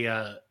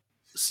a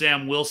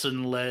Sam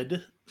Wilson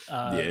led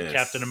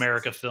Captain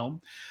America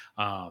film.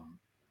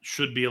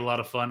 Should be a lot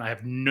of fun. I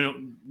have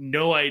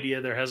no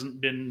idea. There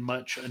hasn't been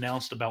much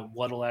announced about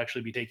what'll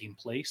actually be taking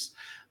place.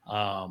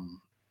 I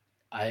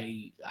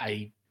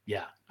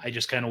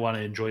just kind of want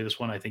to enjoy this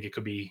one. I think it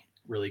could be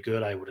really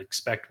good. I would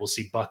expect we'll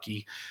see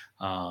Bucky,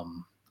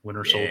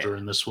 Winter Soldier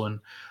in this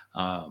one.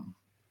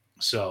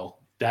 So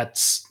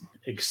that's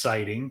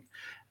exciting.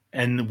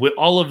 And with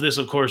all of this,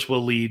 of course,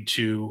 will lead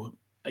to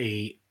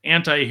a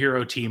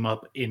anti-hero team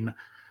up in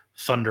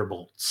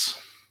Thunderbolts.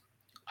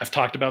 I've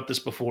talked about this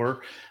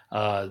before.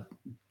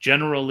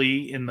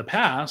 Generally, in the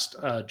past,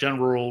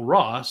 General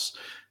Ross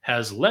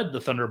has led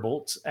the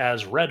Thunderbolts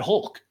as Red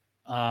Hulk.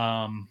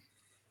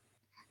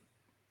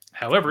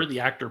 However, the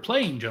actor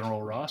playing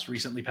General Ross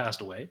recently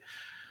passed away,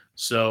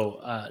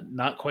 so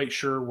not quite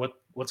sure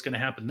what's going to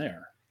happen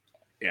there.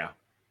 Yeah,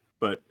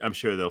 but I'm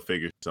sure they'll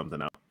figure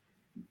something out.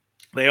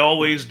 They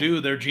always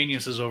do. They're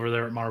geniuses over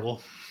there at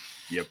Marvel.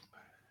 Yep.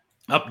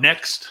 Up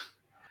next,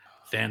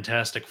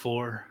 Fantastic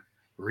Four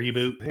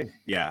reboot.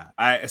 Yeah,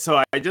 I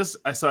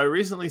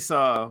recently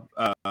saw.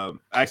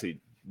 Actually,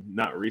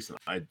 not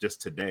recently.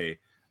 Just today,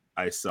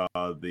 I saw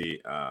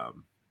the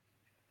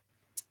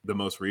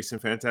most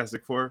recent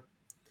Fantastic Four.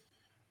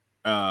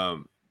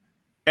 And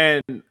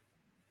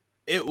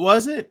it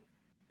wasn't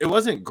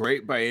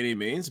great by any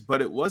means,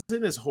 but it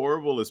wasn't as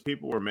horrible as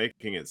people were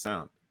making it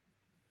sound.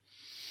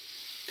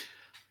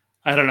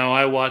 I don't know.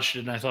 I watched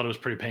it and I thought it was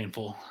pretty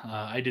painful.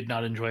 I did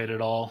not enjoy it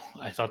at all.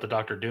 I thought the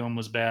Doctor Doom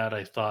was bad.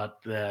 I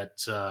thought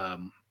that,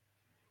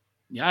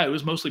 it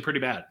was mostly pretty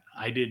bad.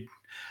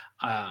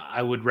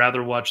 I would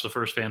rather watch the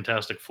first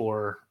Fantastic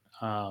Four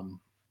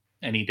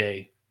any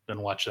day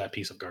than watch that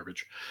piece of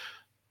garbage.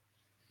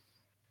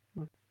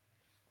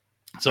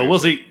 So we'll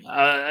see.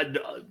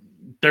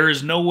 There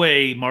is no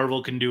way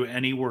Marvel can do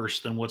any worse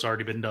than what's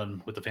already been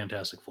done with the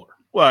Fantastic Four.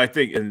 Well, I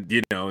think, and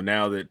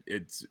now that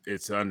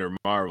it's under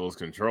Marvel's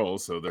control,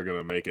 so they're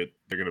gonna make it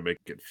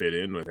fit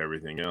in with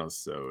everything else.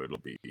 So it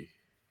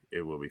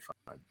will be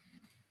fine.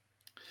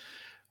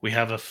 We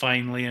have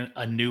finally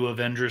a new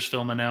Avengers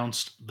film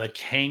announced, The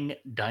Kang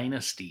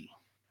Dynasty.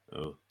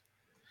 Oh,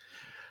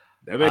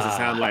 that makes it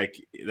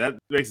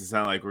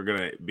sound like we're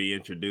gonna be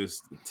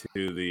introduced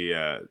to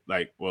the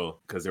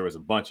because there was a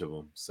bunch of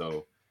them,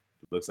 so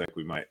it looks like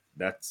we might.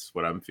 That's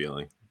what I'm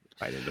feeling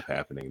might end up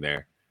happening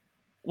there.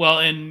 Well,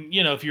 and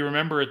if you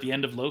remember at the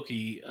end of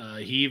Loki,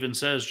 he even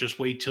says, "Just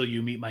wait till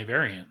you meet my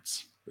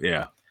variants."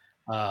 Yeah,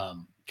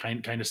 kind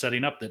of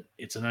setting up that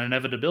it's an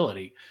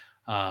inevitability.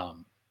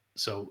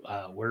 So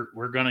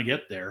we're gonna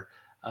get there.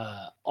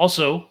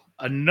 Also,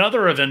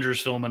 another Avengers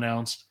film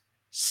announced,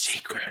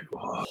 Secret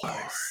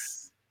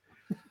Wars.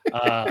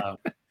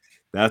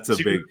 That's a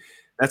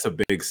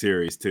big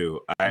series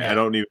too. I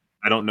don't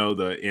know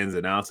the ins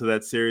and outs of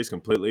that series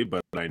completely,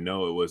 but I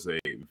know it was a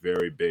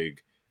very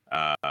big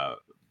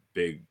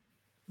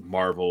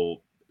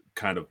Marvel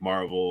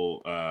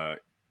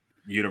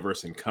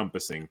universe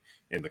encompassing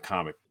in the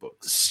comic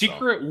books.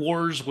 Secret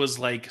Wars was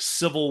like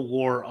Civil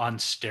War on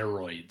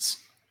steroids.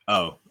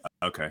 Oh,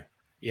 okay.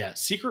 Yeah,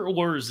 Secret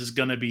Wars is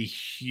going to be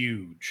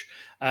huge,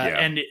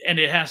 and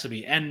it has to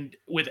be. And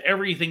with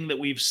everything that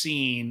we've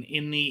seen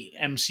in the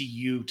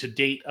MCU to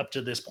date up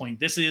to this point,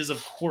 this is,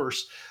 of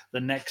course,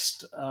 the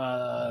next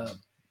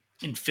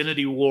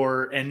Infinity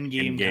War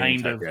Endgame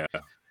kind of.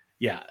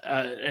 Yeah,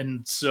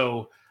 and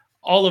so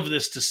all of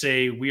this to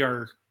say we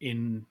are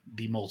in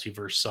the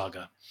multiverse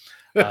saga.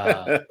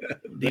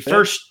 The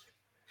first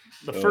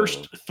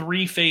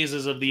three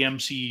phases of the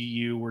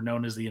MCU were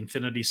known as the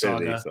Infinity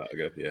Saga.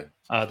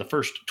 The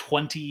first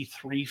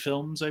 23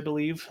 films, I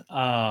believe.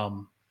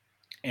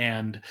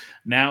 And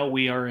now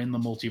we are in the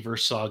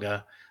Multiverse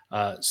Saga.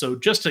 So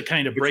just to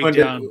kind of break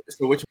down.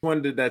 So which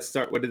one did that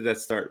start? What did that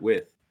start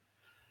with?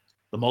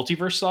 The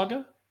Multiverse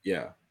Saga?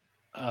 Yeah.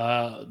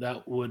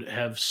 That would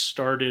have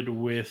started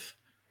with...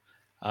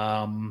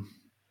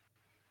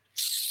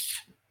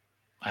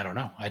 I don't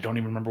know. I don't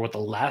even remember what the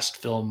last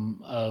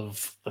film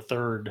of the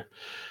third.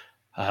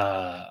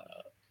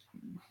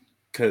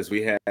 Because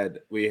we've had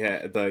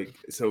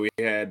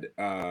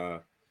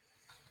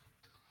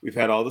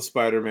all the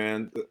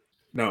Spider-Man.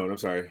 No, I'm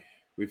sorry.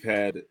 We've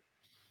had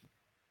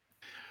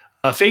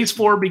Phase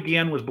 4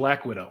 began with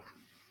Black Widow.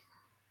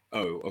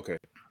 Oh, okay.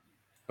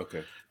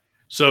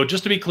 So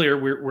just to be clear,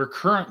 we're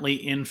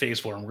currently in Phase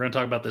 4, and we're going to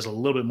talk about this a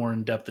little bit more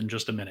in depth in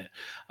just a minute.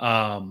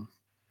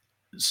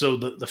 So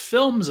the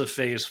films of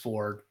Phase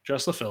 4,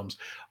 just the films,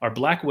 are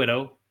Black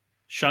Widow,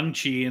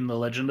 Shang-Chi and the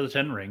Legend of the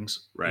Ten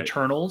Rings, right.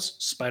 Eternals,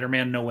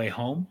 Spider-Man No Way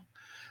Home,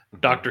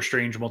 Doctor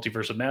Strange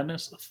Multiverse of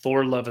Madness,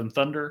 Thor Love and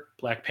Thunder,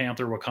 Black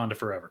Panther Wakanda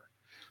Forever.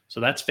 So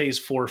that's Phase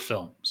 4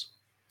 films.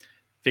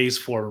 Phase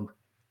 4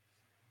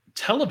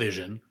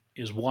 Television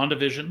is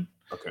WandaVision,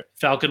 Okay.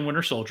 Falcon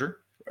Winter Soldier,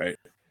 Right.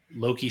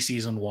 Loki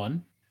Season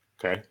 1,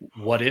 Okay.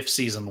 What If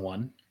Season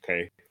 1,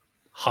 Okay.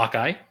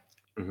 Hawkeye,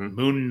 Mm-hmm.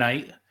 Moon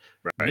Knight,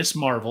 Right. Miss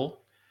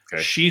Marvel,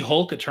 Okay.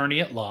 She-Hulk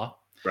Attorney at Law,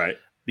 Right.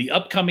 the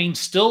upcoming,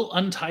 still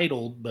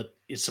untitled, but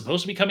it's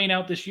supposed to be coming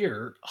out this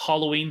year,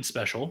 Halloween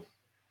special.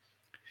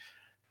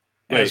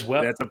 Wait, As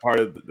well, that's a part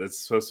of that's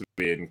supposed to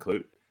be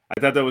included. I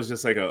thought that was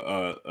just like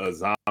a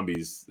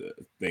zombies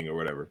thing or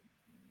whatever.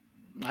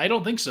 I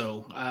don't think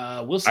so.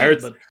 We'll see. I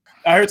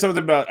heard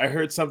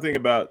something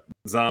about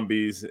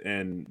zombies,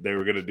 and they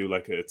were gonna do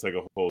it's like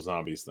a whole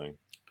zombies thing.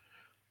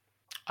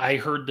 I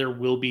heard there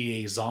will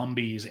be a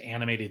zombies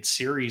animated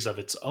series of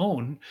its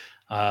own.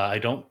 I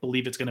don't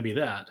believe it's going to be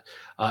that.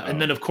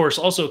 And then, of course,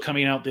 also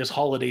coming out this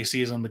holiday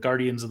season, the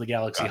Guardians of the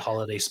Galaxy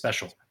holiday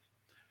special.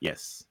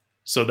 Yes.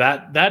 So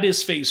that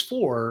is phase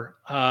 4.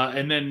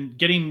 And then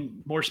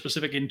getting more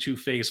specific into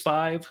phase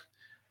 5,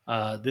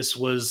 this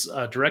was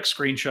a direct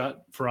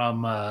screenshot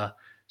from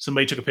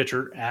somebody took a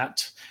picture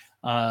at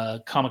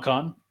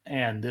Comic-Con.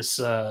 And this,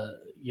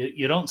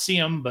 you don't see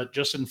him, but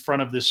just in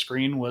front of this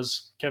screen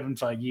was Kevin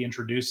Feige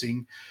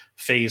introducing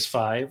phase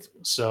 5.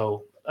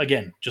 So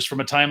again, just from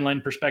a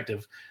timeline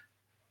perspective,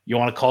 you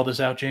want to call this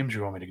out, James, or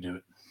you want me to do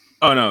it?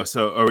 Oh no.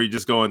 So are we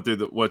just going through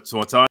what's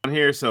on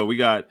here? So we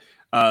got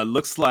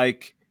looks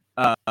like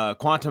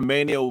Quantum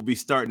Mania will be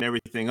starting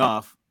everything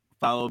off,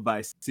 followed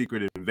by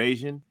Secret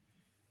Invasion,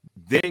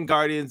 then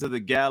Guardians of the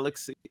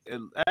Galaxy.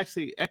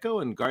 Actually, Echo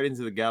and Guardians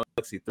of the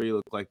Galaxy 3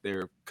 look like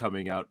they're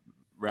coming out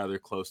rather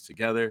close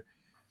together.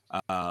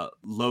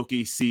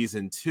 Loki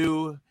season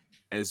 2,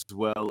 as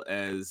well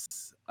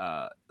as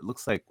it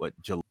looks like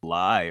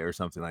July or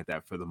something like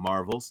that for the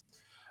Marvels.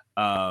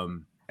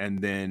 And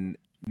then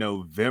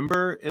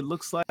November, it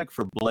looks like,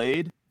 for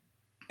Blade,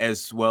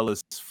 as well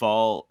as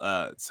fall.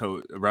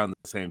 So around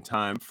the same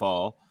time,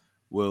 fall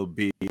will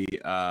be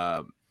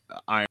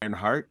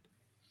Ironheart.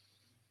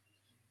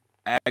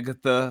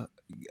 Agatha,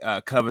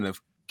 Coven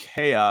of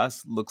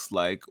Chaos looks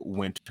like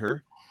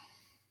winter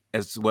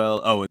as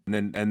well. Oh,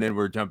 and then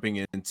we're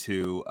jumping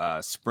into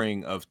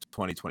spring of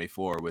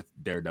 2024 with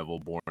Daredevil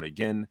Born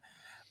Again,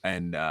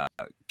 and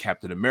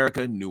Captain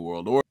America New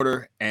World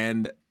Order,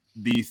 and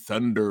the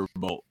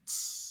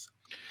Thunderbolts.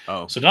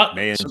 Oh, so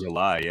May and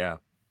July, yeah.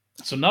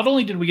 So not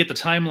only did we get the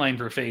timeline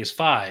for phase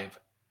 5,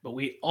 but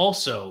we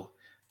also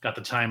got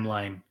the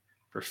timeline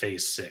for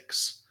phase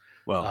 6.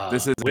 Well,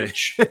 this is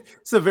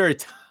it's a very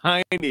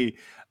tiny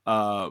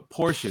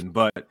portion,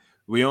 but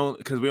we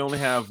only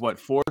have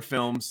 3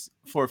 films.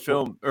 We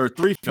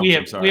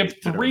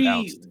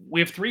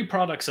have 3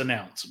 products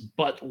announced,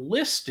 but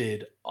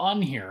listed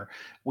on here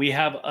we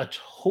have a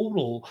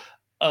total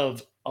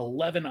of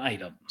 11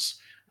 items.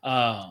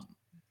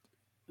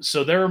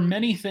 So there are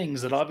many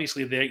things that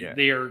obviously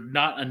they are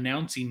not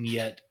announcing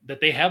yet that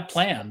they have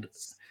planned.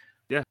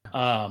 Yeah.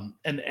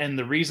 And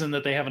the reason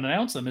that they haven't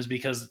announced them is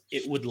because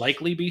it would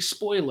likely be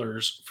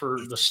spoilers for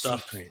the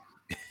stuff.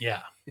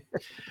 Yeah.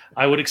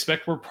 I would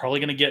expect we're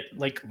probably going to get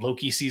like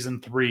Loki season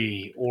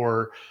 3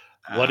 or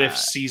What If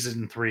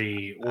season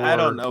 3. Or I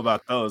don't know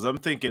about those. I'm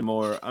thinking,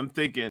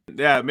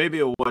 yeah, maybe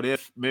a What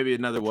If, maybe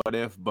another What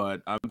If,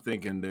 but I'm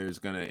thinking there's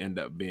going to end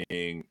up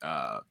being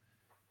I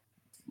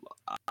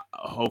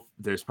hope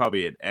there's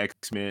probably an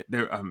X-Men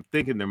there. I'm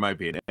thinking there might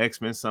be an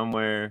X-Men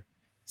somewhere.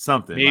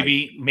 Something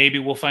maybe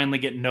we'll finally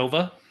get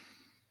Nova.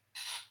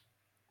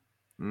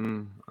 I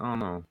don't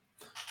know.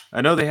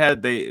 I know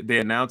they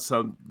announced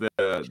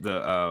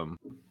the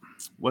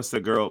what's the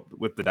girl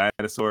with the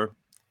dinosaur?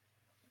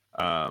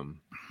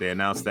 They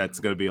announced that's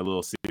going to be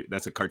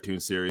that's a cartoon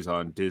series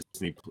on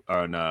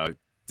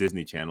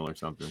Disney Channel or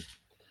something.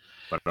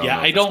 But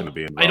I don't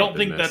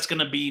think that's going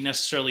to be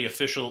necessarily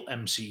official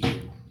MCU.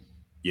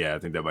 Yeah, I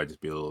think that might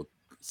just be a little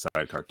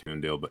side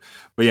cartoon deal, but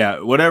yeah,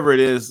 whatever it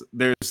is,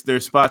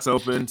 there's spots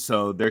open,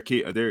 so they're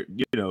Kevin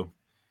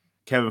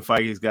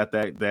Feige's got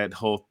that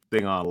whole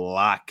thing on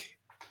lock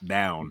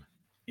down.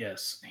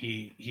 Yes,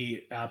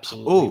 he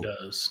absolutely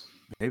does.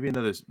 Maybe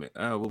another.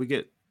 Will we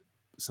get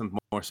some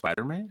more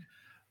Spider-Man?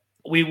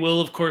 We will,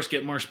 of course,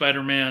 get more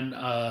Spider-Man.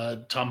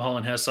 Tom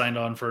Holland has signed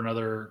on for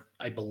another,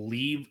 I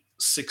believe,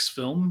 6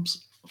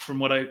 films.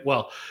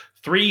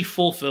 3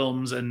 full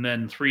films and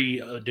then 3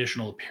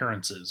 additional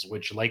appearances,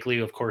 which likely,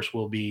 of course,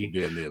 will be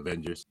in the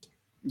Avengers.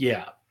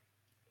 Yeah,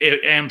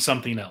 and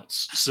something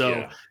else.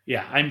 So,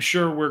 yeah, I'm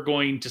sure we're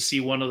going to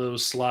see one of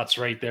those slots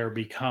right there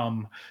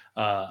become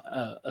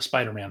a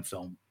Spider-Man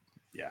film.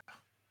 Yeah.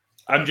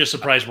 I'm just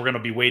surprised we're going to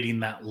be waiting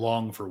that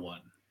long for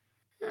one.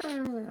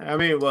 I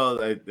mean,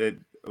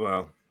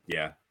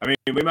 yeah. I mean,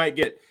 we might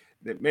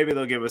maybe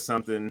they'll give us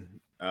something,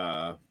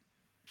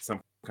 some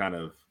kind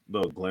of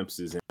little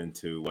glimpses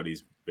into what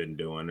he's been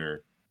doing,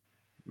 or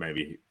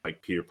maybe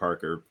like Peter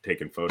Parker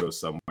taking photos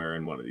somewhere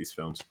in one of these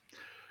films.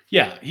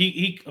 Yeah,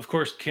 he of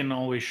course can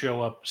always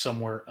show up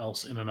somewhere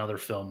else in another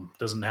film.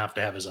 Doesn't have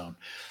to have his own.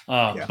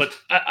 But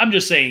I'm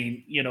just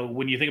saying,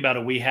 when you think about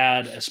it, we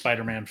had a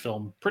Spider-Man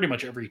film pretty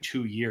much every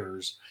 2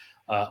 years.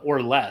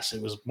 or less.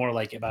 It was more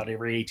like about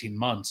every 18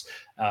 months,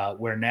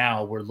 where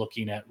now we're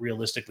looking at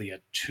realistically a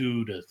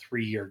 2 to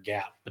 3 year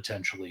gap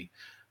potentially.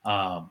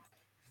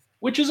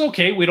 Which is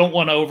okay. We don't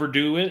want to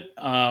overdo it,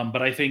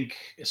 but I think,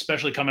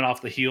 especially coming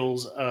off the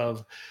heels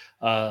of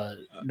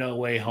No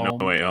Way No Home,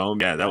 Way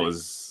Home. Yeah, that I,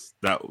 was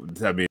that.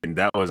 I mean,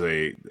 that was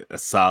a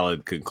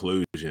solid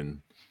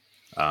conclusion.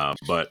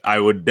 But I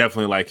would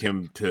definitely like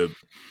him to,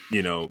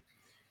 you know,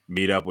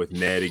 meet up with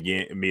Ned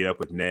again. Meet up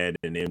with Ned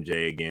and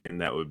MJ again.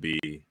 That would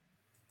be.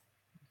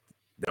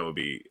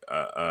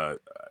 I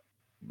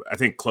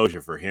think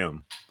closure for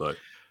him. But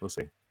we'll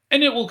see.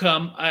 and it will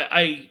come.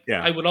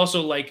 Yeah. I would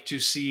also like to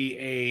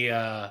see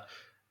a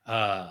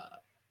uh,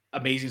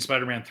 Amazing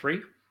Spider-Man 3,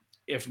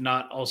 if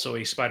not also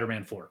a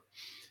Spider-Man 4,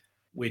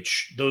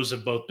 which those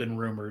have both been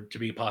rumored to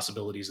be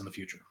possibilities in the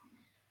future.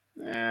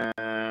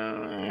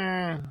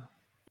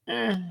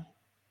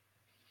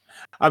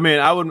 I mean,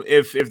 I would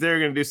if they're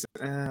gonna do.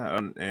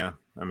 Yeah.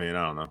 I mean,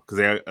 I don't know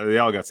because they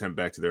all got sent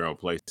back to their own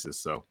places.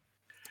 So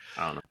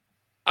I don't know.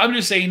 I'm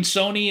just saying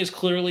Sony is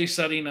clearly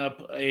setting up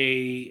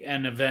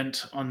an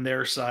event on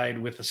their side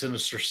with the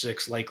Sinister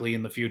Six likely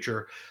in the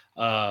future,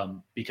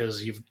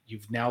 because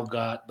you've now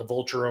got the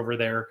Vulture over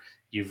there.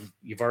 You've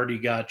already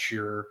got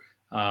your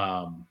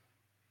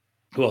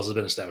who else has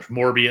been established?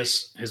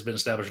 Morbius has been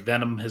established.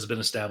 Venom has been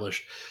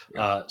established.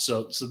 Yeah.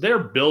 So they're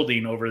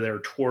building over there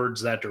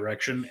towards that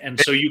direction, and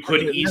so you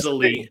could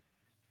easily.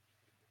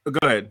 Go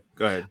ahead.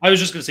 Go ahead. I was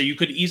just going to say you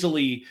could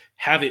easily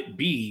have it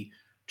be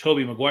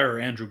Tobey Maguire or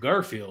Andrew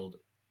Garfield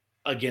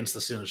against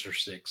the Sinister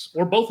Six,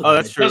 or both of them.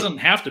 That's it true. doesn't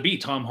have to be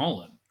Tom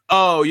Holland.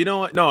 Oh, you know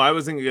what? No, I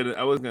wasn't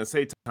gonna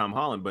say Tom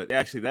Holland, but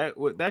actually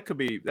that could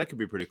be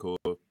pretty cool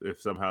if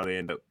somehow they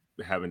end up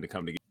having to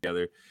come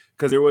together,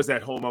 because there was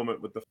that whole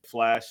moment with the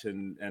Flash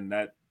and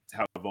that's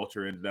how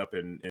Vulture ended up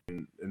in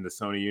the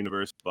Sony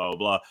universe, blah blah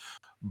blah.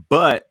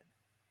 But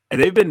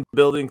they've been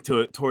building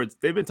towards.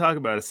 They've been talking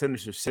about a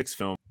Sinister Six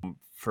film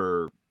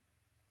for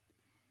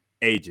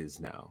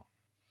ages now.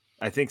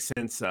 I think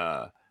since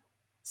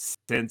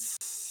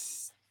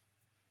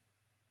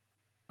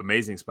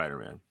Amazing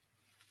Spider-Man,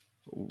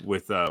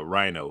 with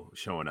Rhino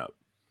showing up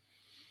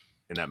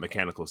in that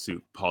mechanical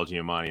suit, Paul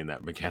Giamatti in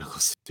that mechanical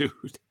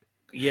suit.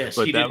 Yes,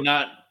 but he did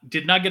not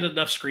get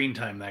enough screen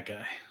time, that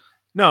guy.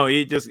 No,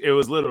 it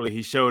was literally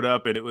he showed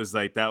up and it was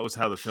like that was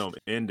how the film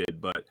ended.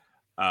 But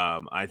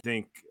I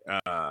think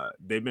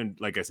they've been,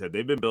 like I said,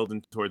 they've been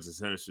building towards the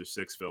Sinister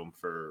Six film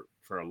for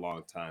a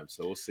long time.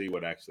 So we'll see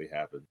what actually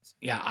happens.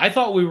 Yeah, I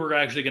thought we were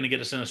actually going to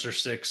get a Sinister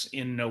Six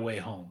in No Way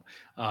Home,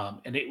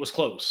 and it was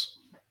close.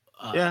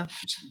 Yeah,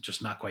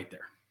 just not quite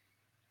there.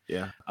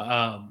 Yeah.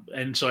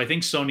 And so I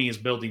think Sony is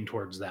building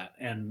towards that,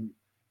 and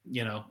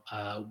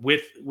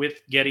with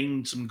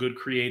getting some good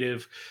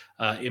creative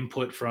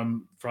input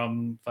from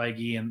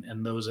Feige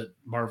and those at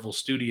Marvel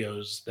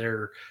Studios,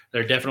 they're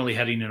definitely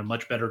heading in a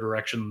much better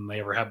direction than they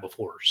ever have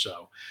before.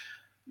 So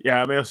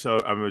yeah, I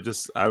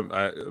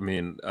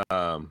mean,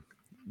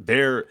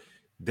 their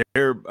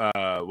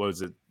what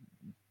was it,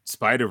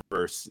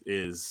 Spider-Verse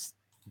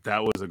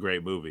that was a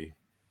great movie,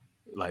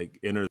 like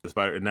Enter the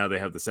Spider, and now they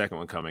have the second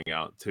one coming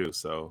out too,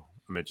 so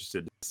I'm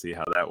interested to see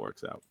how that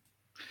works out.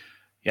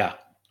 Yeah.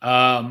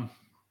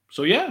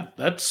 So yeah,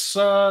 that's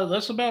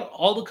about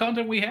all the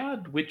content we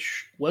had,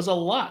 which was a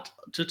lot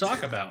to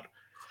talk about.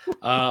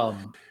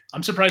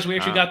 I'm surprised we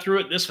actually got through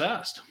it this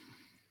fast.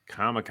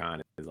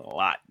 Comic-Con is a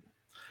lot.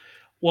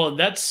 Well,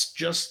 that's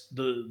just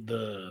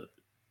the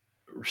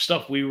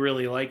stuff we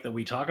really like that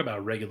we talk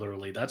about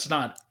regularly. That's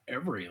not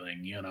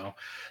everything,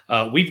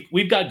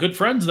 we've got good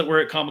friends that were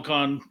at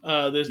Comic-Con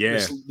this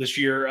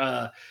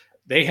year.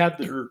 They had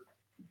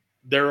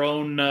their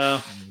own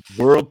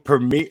world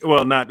premiere.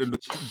 Well,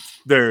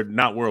 they're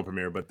not world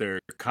premiere, but their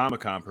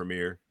Comic-Con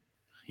premiere.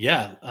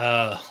 Yeah,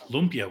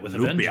 Lumpia with a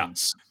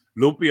vengeance.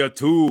 Lumpia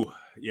 2.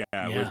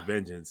 Yeah, with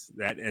vengeance.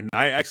 And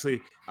I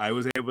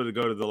was able to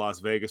go to the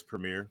Las Vegas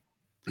premiere.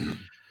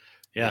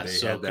 Yeah,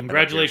 so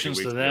congratulations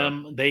to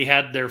them. Ago. They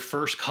had their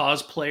first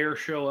cosplayer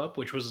show up,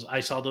 which was, I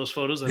saw those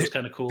photos. That was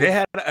kind of cool. They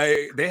had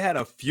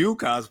a few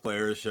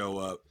cosplayers show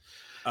up.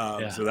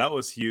 So that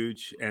was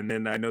huge. And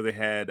then I know they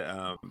had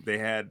a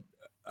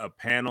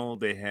panel.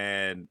 They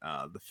had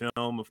the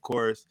film, of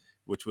course,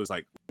 which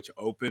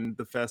opened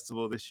the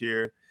festival this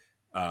year.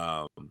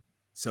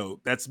 So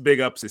that's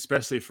big ups,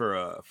 especially for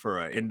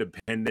a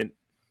independent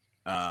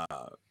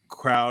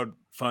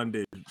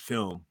crowd-funded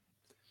film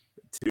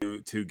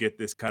to get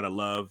this kind of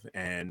love.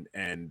 And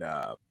when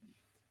I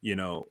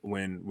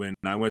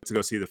went to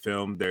go see the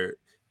film,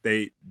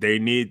 they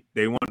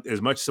want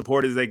as much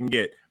support as they can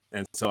get.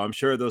 And so I'm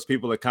sure those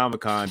people at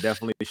Comic-Con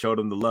definitely showed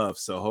them the love.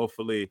 So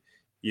hopefully,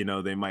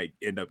 they might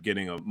end up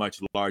getting a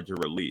much larger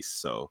release.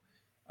 So,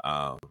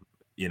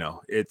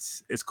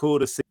 it's cool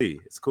to see.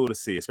 It's cool to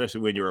see,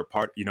 especially when you're a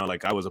part,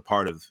 like I was a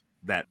part of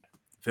that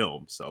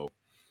film. So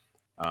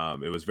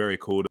it was very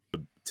cool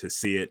to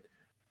see it.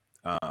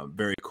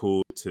 Very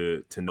cool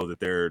to know that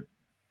they're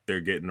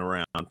getting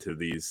around to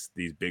these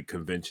big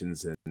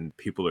conventions and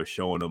people are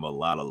showing them a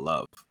lot of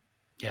love.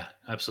 Yeah,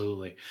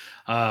 absolutely.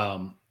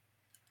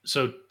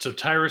 So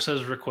Tyrus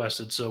has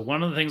requested. So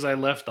one of the things I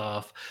left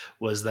off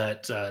was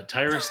that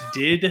Tyrus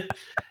did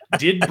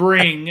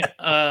bring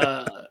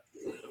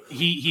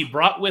he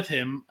brought with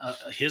him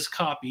his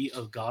copy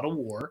of God of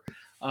War.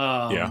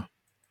 Yeah.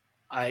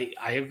 I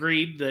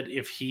agreed that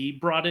if he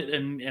brought it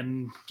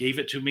and gave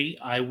it to me,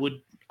 I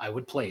would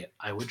play it.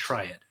 I would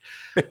try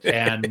it.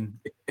 And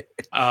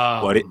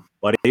What do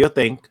you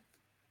think?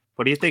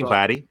 What do you think, so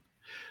buddy?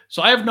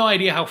 so I have no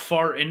idea how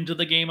far into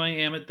the game I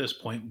am at this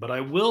point, but I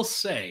will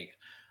say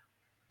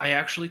I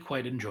actually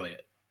quite enjoy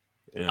it.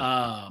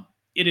 Yeah.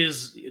 It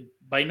is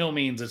by no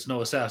means it's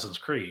no Assassin's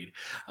Creed,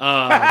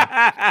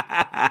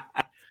 but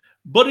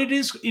it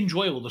is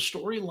enjoyable. The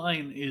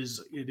storyline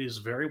is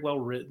very well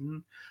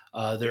written.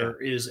 Yeah.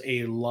 There is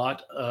a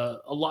lot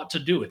to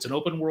do. It's an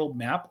open world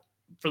map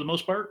for the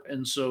most part,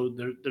 and so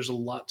there's a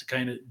lot to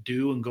kind of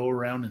do and go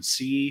around and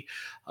see.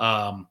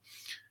 Um,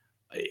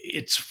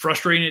 it's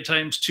frustrating at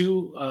times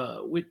too,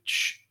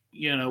 which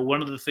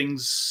one of the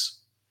things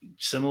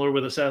similar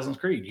with Assassin's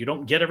Creed, you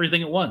don't get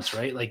everything at once,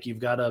 right? Like you've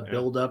got to Yeah.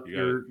 build up You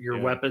got it. your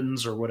Yeah.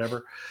 weapons or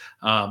whatever,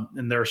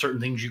 and there are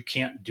certain things you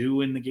can't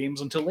do in the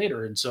games until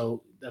later, and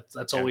so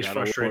that's always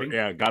frustrating.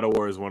 God of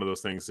War is one of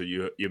those things that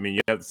you mean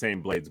you have the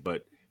same blades,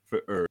 but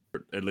or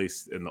at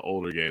least in the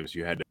older games,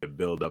 you had to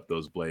build up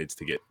those blades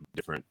to get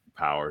different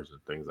powers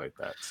and things like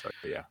that. So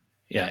yeah.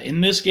 Yeah,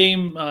 in this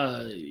game,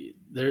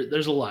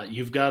 there's a lot.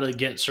 You've got to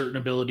get certain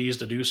abilities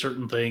to do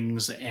certain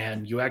things,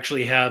 and you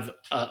actually have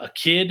a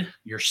kid,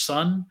 your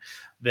son,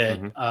 that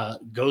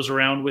Mhm. goes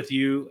around with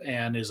you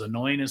and is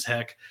annoying as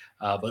heck,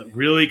 but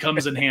really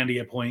comes in handy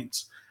at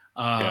points.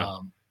 Yeah.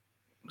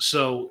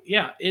 So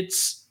yeah,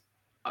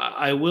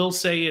 I will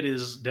say it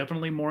is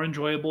definitely more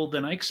enjoyable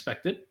than I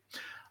expected.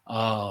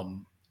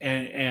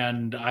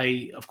 And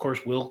I, of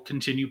course, will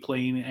continue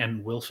playing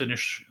and will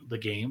finish the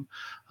game.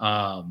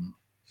 Um,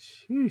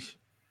 Sheesh.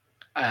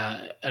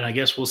 and I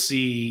guess we'll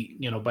see,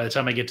 by the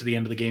time I get to the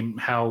end of the game,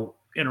 how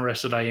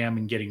interested I am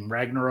in getting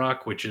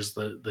Ragnarok, which is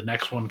the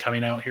next one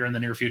coming out here in the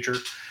near future.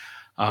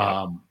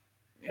 Yeah.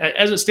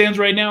 As it stands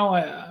right now,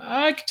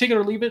 I could take it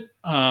or leave it,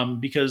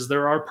 because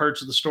there are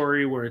parts of the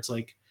story where it's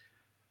like,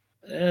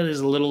 it is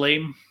a little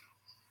lame.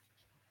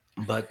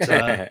 But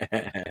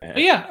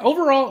yeah,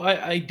 overall,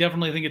 I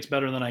definitely think it's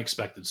better than I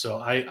expected. So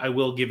I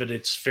will give it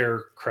its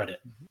fair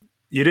credit.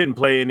 You didn't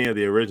play any of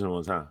the original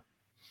ones, huh?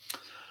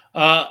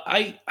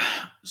 I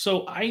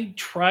so I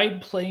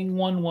tried playing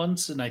one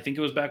once, and I think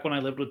it was back when I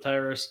lived with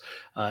Tyrus.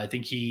 I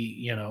think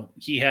he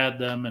had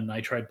them, and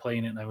I tried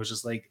playing it, and I was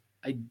just like,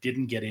 I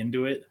didn't get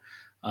into it.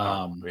 Oh,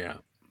 Um, yeah.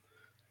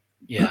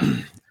 yeah,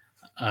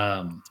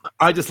 um,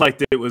 I just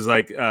liked it was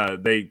like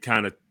they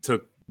kind of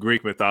took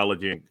Greek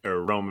mythology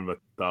or Roman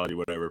mythology,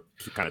 whatever,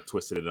 kind of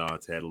twisted it on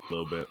its head a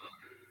little bit.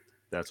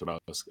 That's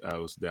what I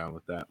was down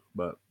with that.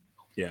 But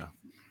yeah.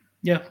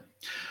 yeah.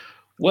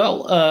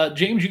 Well,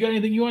 James, you got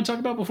anything you want to talk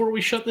about before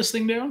we shut this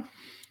thing down?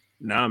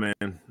 Nah, man,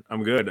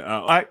 I'm good.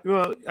 I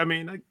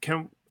mean,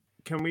 can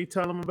we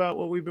tell them about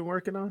what we've been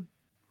working on,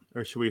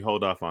 or should we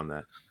hold off on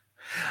that?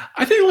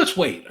 I think let's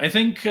wait. I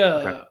think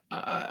Okay.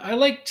 I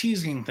like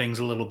teasing things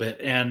a little bit,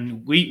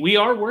 and we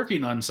are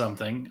working on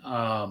something,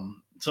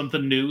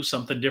 something new,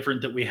 something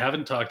different that we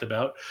haven't talked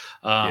about,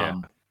 Yeah.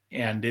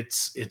 and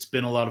it's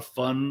been a lot of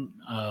fun.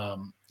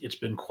 It's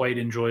been quite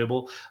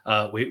enjoyable.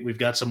 We've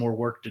got some more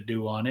work to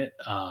do on it,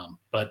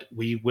 but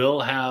we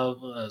will have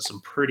some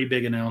pretty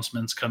big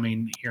announcements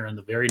coming here in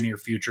the very near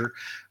future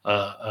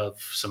of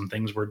some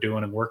things we're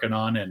doing and working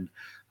on, and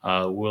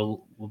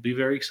we'll be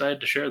very excited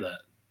to share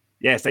that.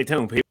 Yeah. Stay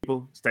tuned,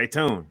 people. Stay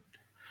tuned.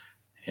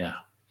 Yeah.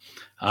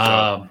 So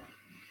Yeah.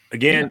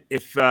 again,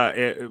 if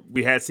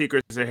we had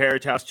Secrets of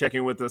Heritage House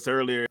checking with us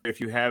earlier, if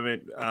you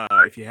haven't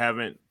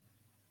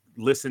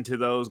listened to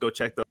those, go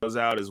check those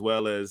out, as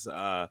well as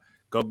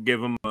go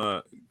give them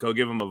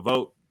a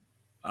vote,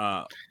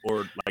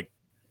 or like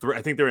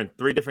I think they're in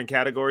 3 different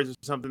categories or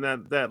something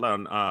that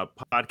on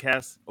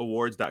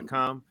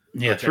podcastawards.com. Go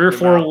Yeah, check them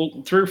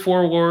out. 3 or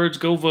 4 awards.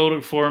 Go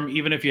vote for them,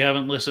 even if you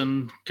haven't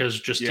listened, because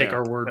just take Yeah,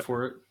 our word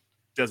for it.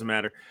 doesn't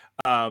matter.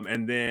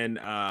 And then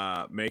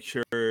make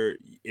sure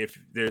if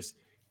there's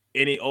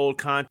any old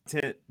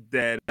content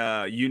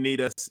that you need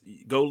us,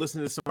 go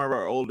listen to some of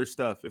our older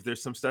stuff. If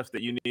there's some stuff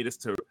that you need us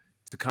to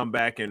come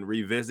back and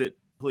revisit,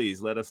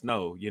 please let us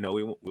know.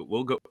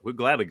 We'll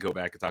gladly go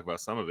back and talk about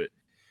some of it.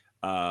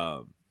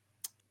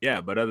 Yeah,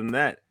 but other than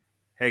that,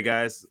 hey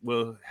guys,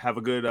 we'll have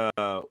a good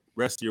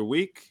rest of your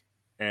week,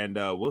 and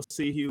we'll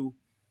see you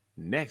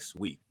next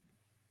week.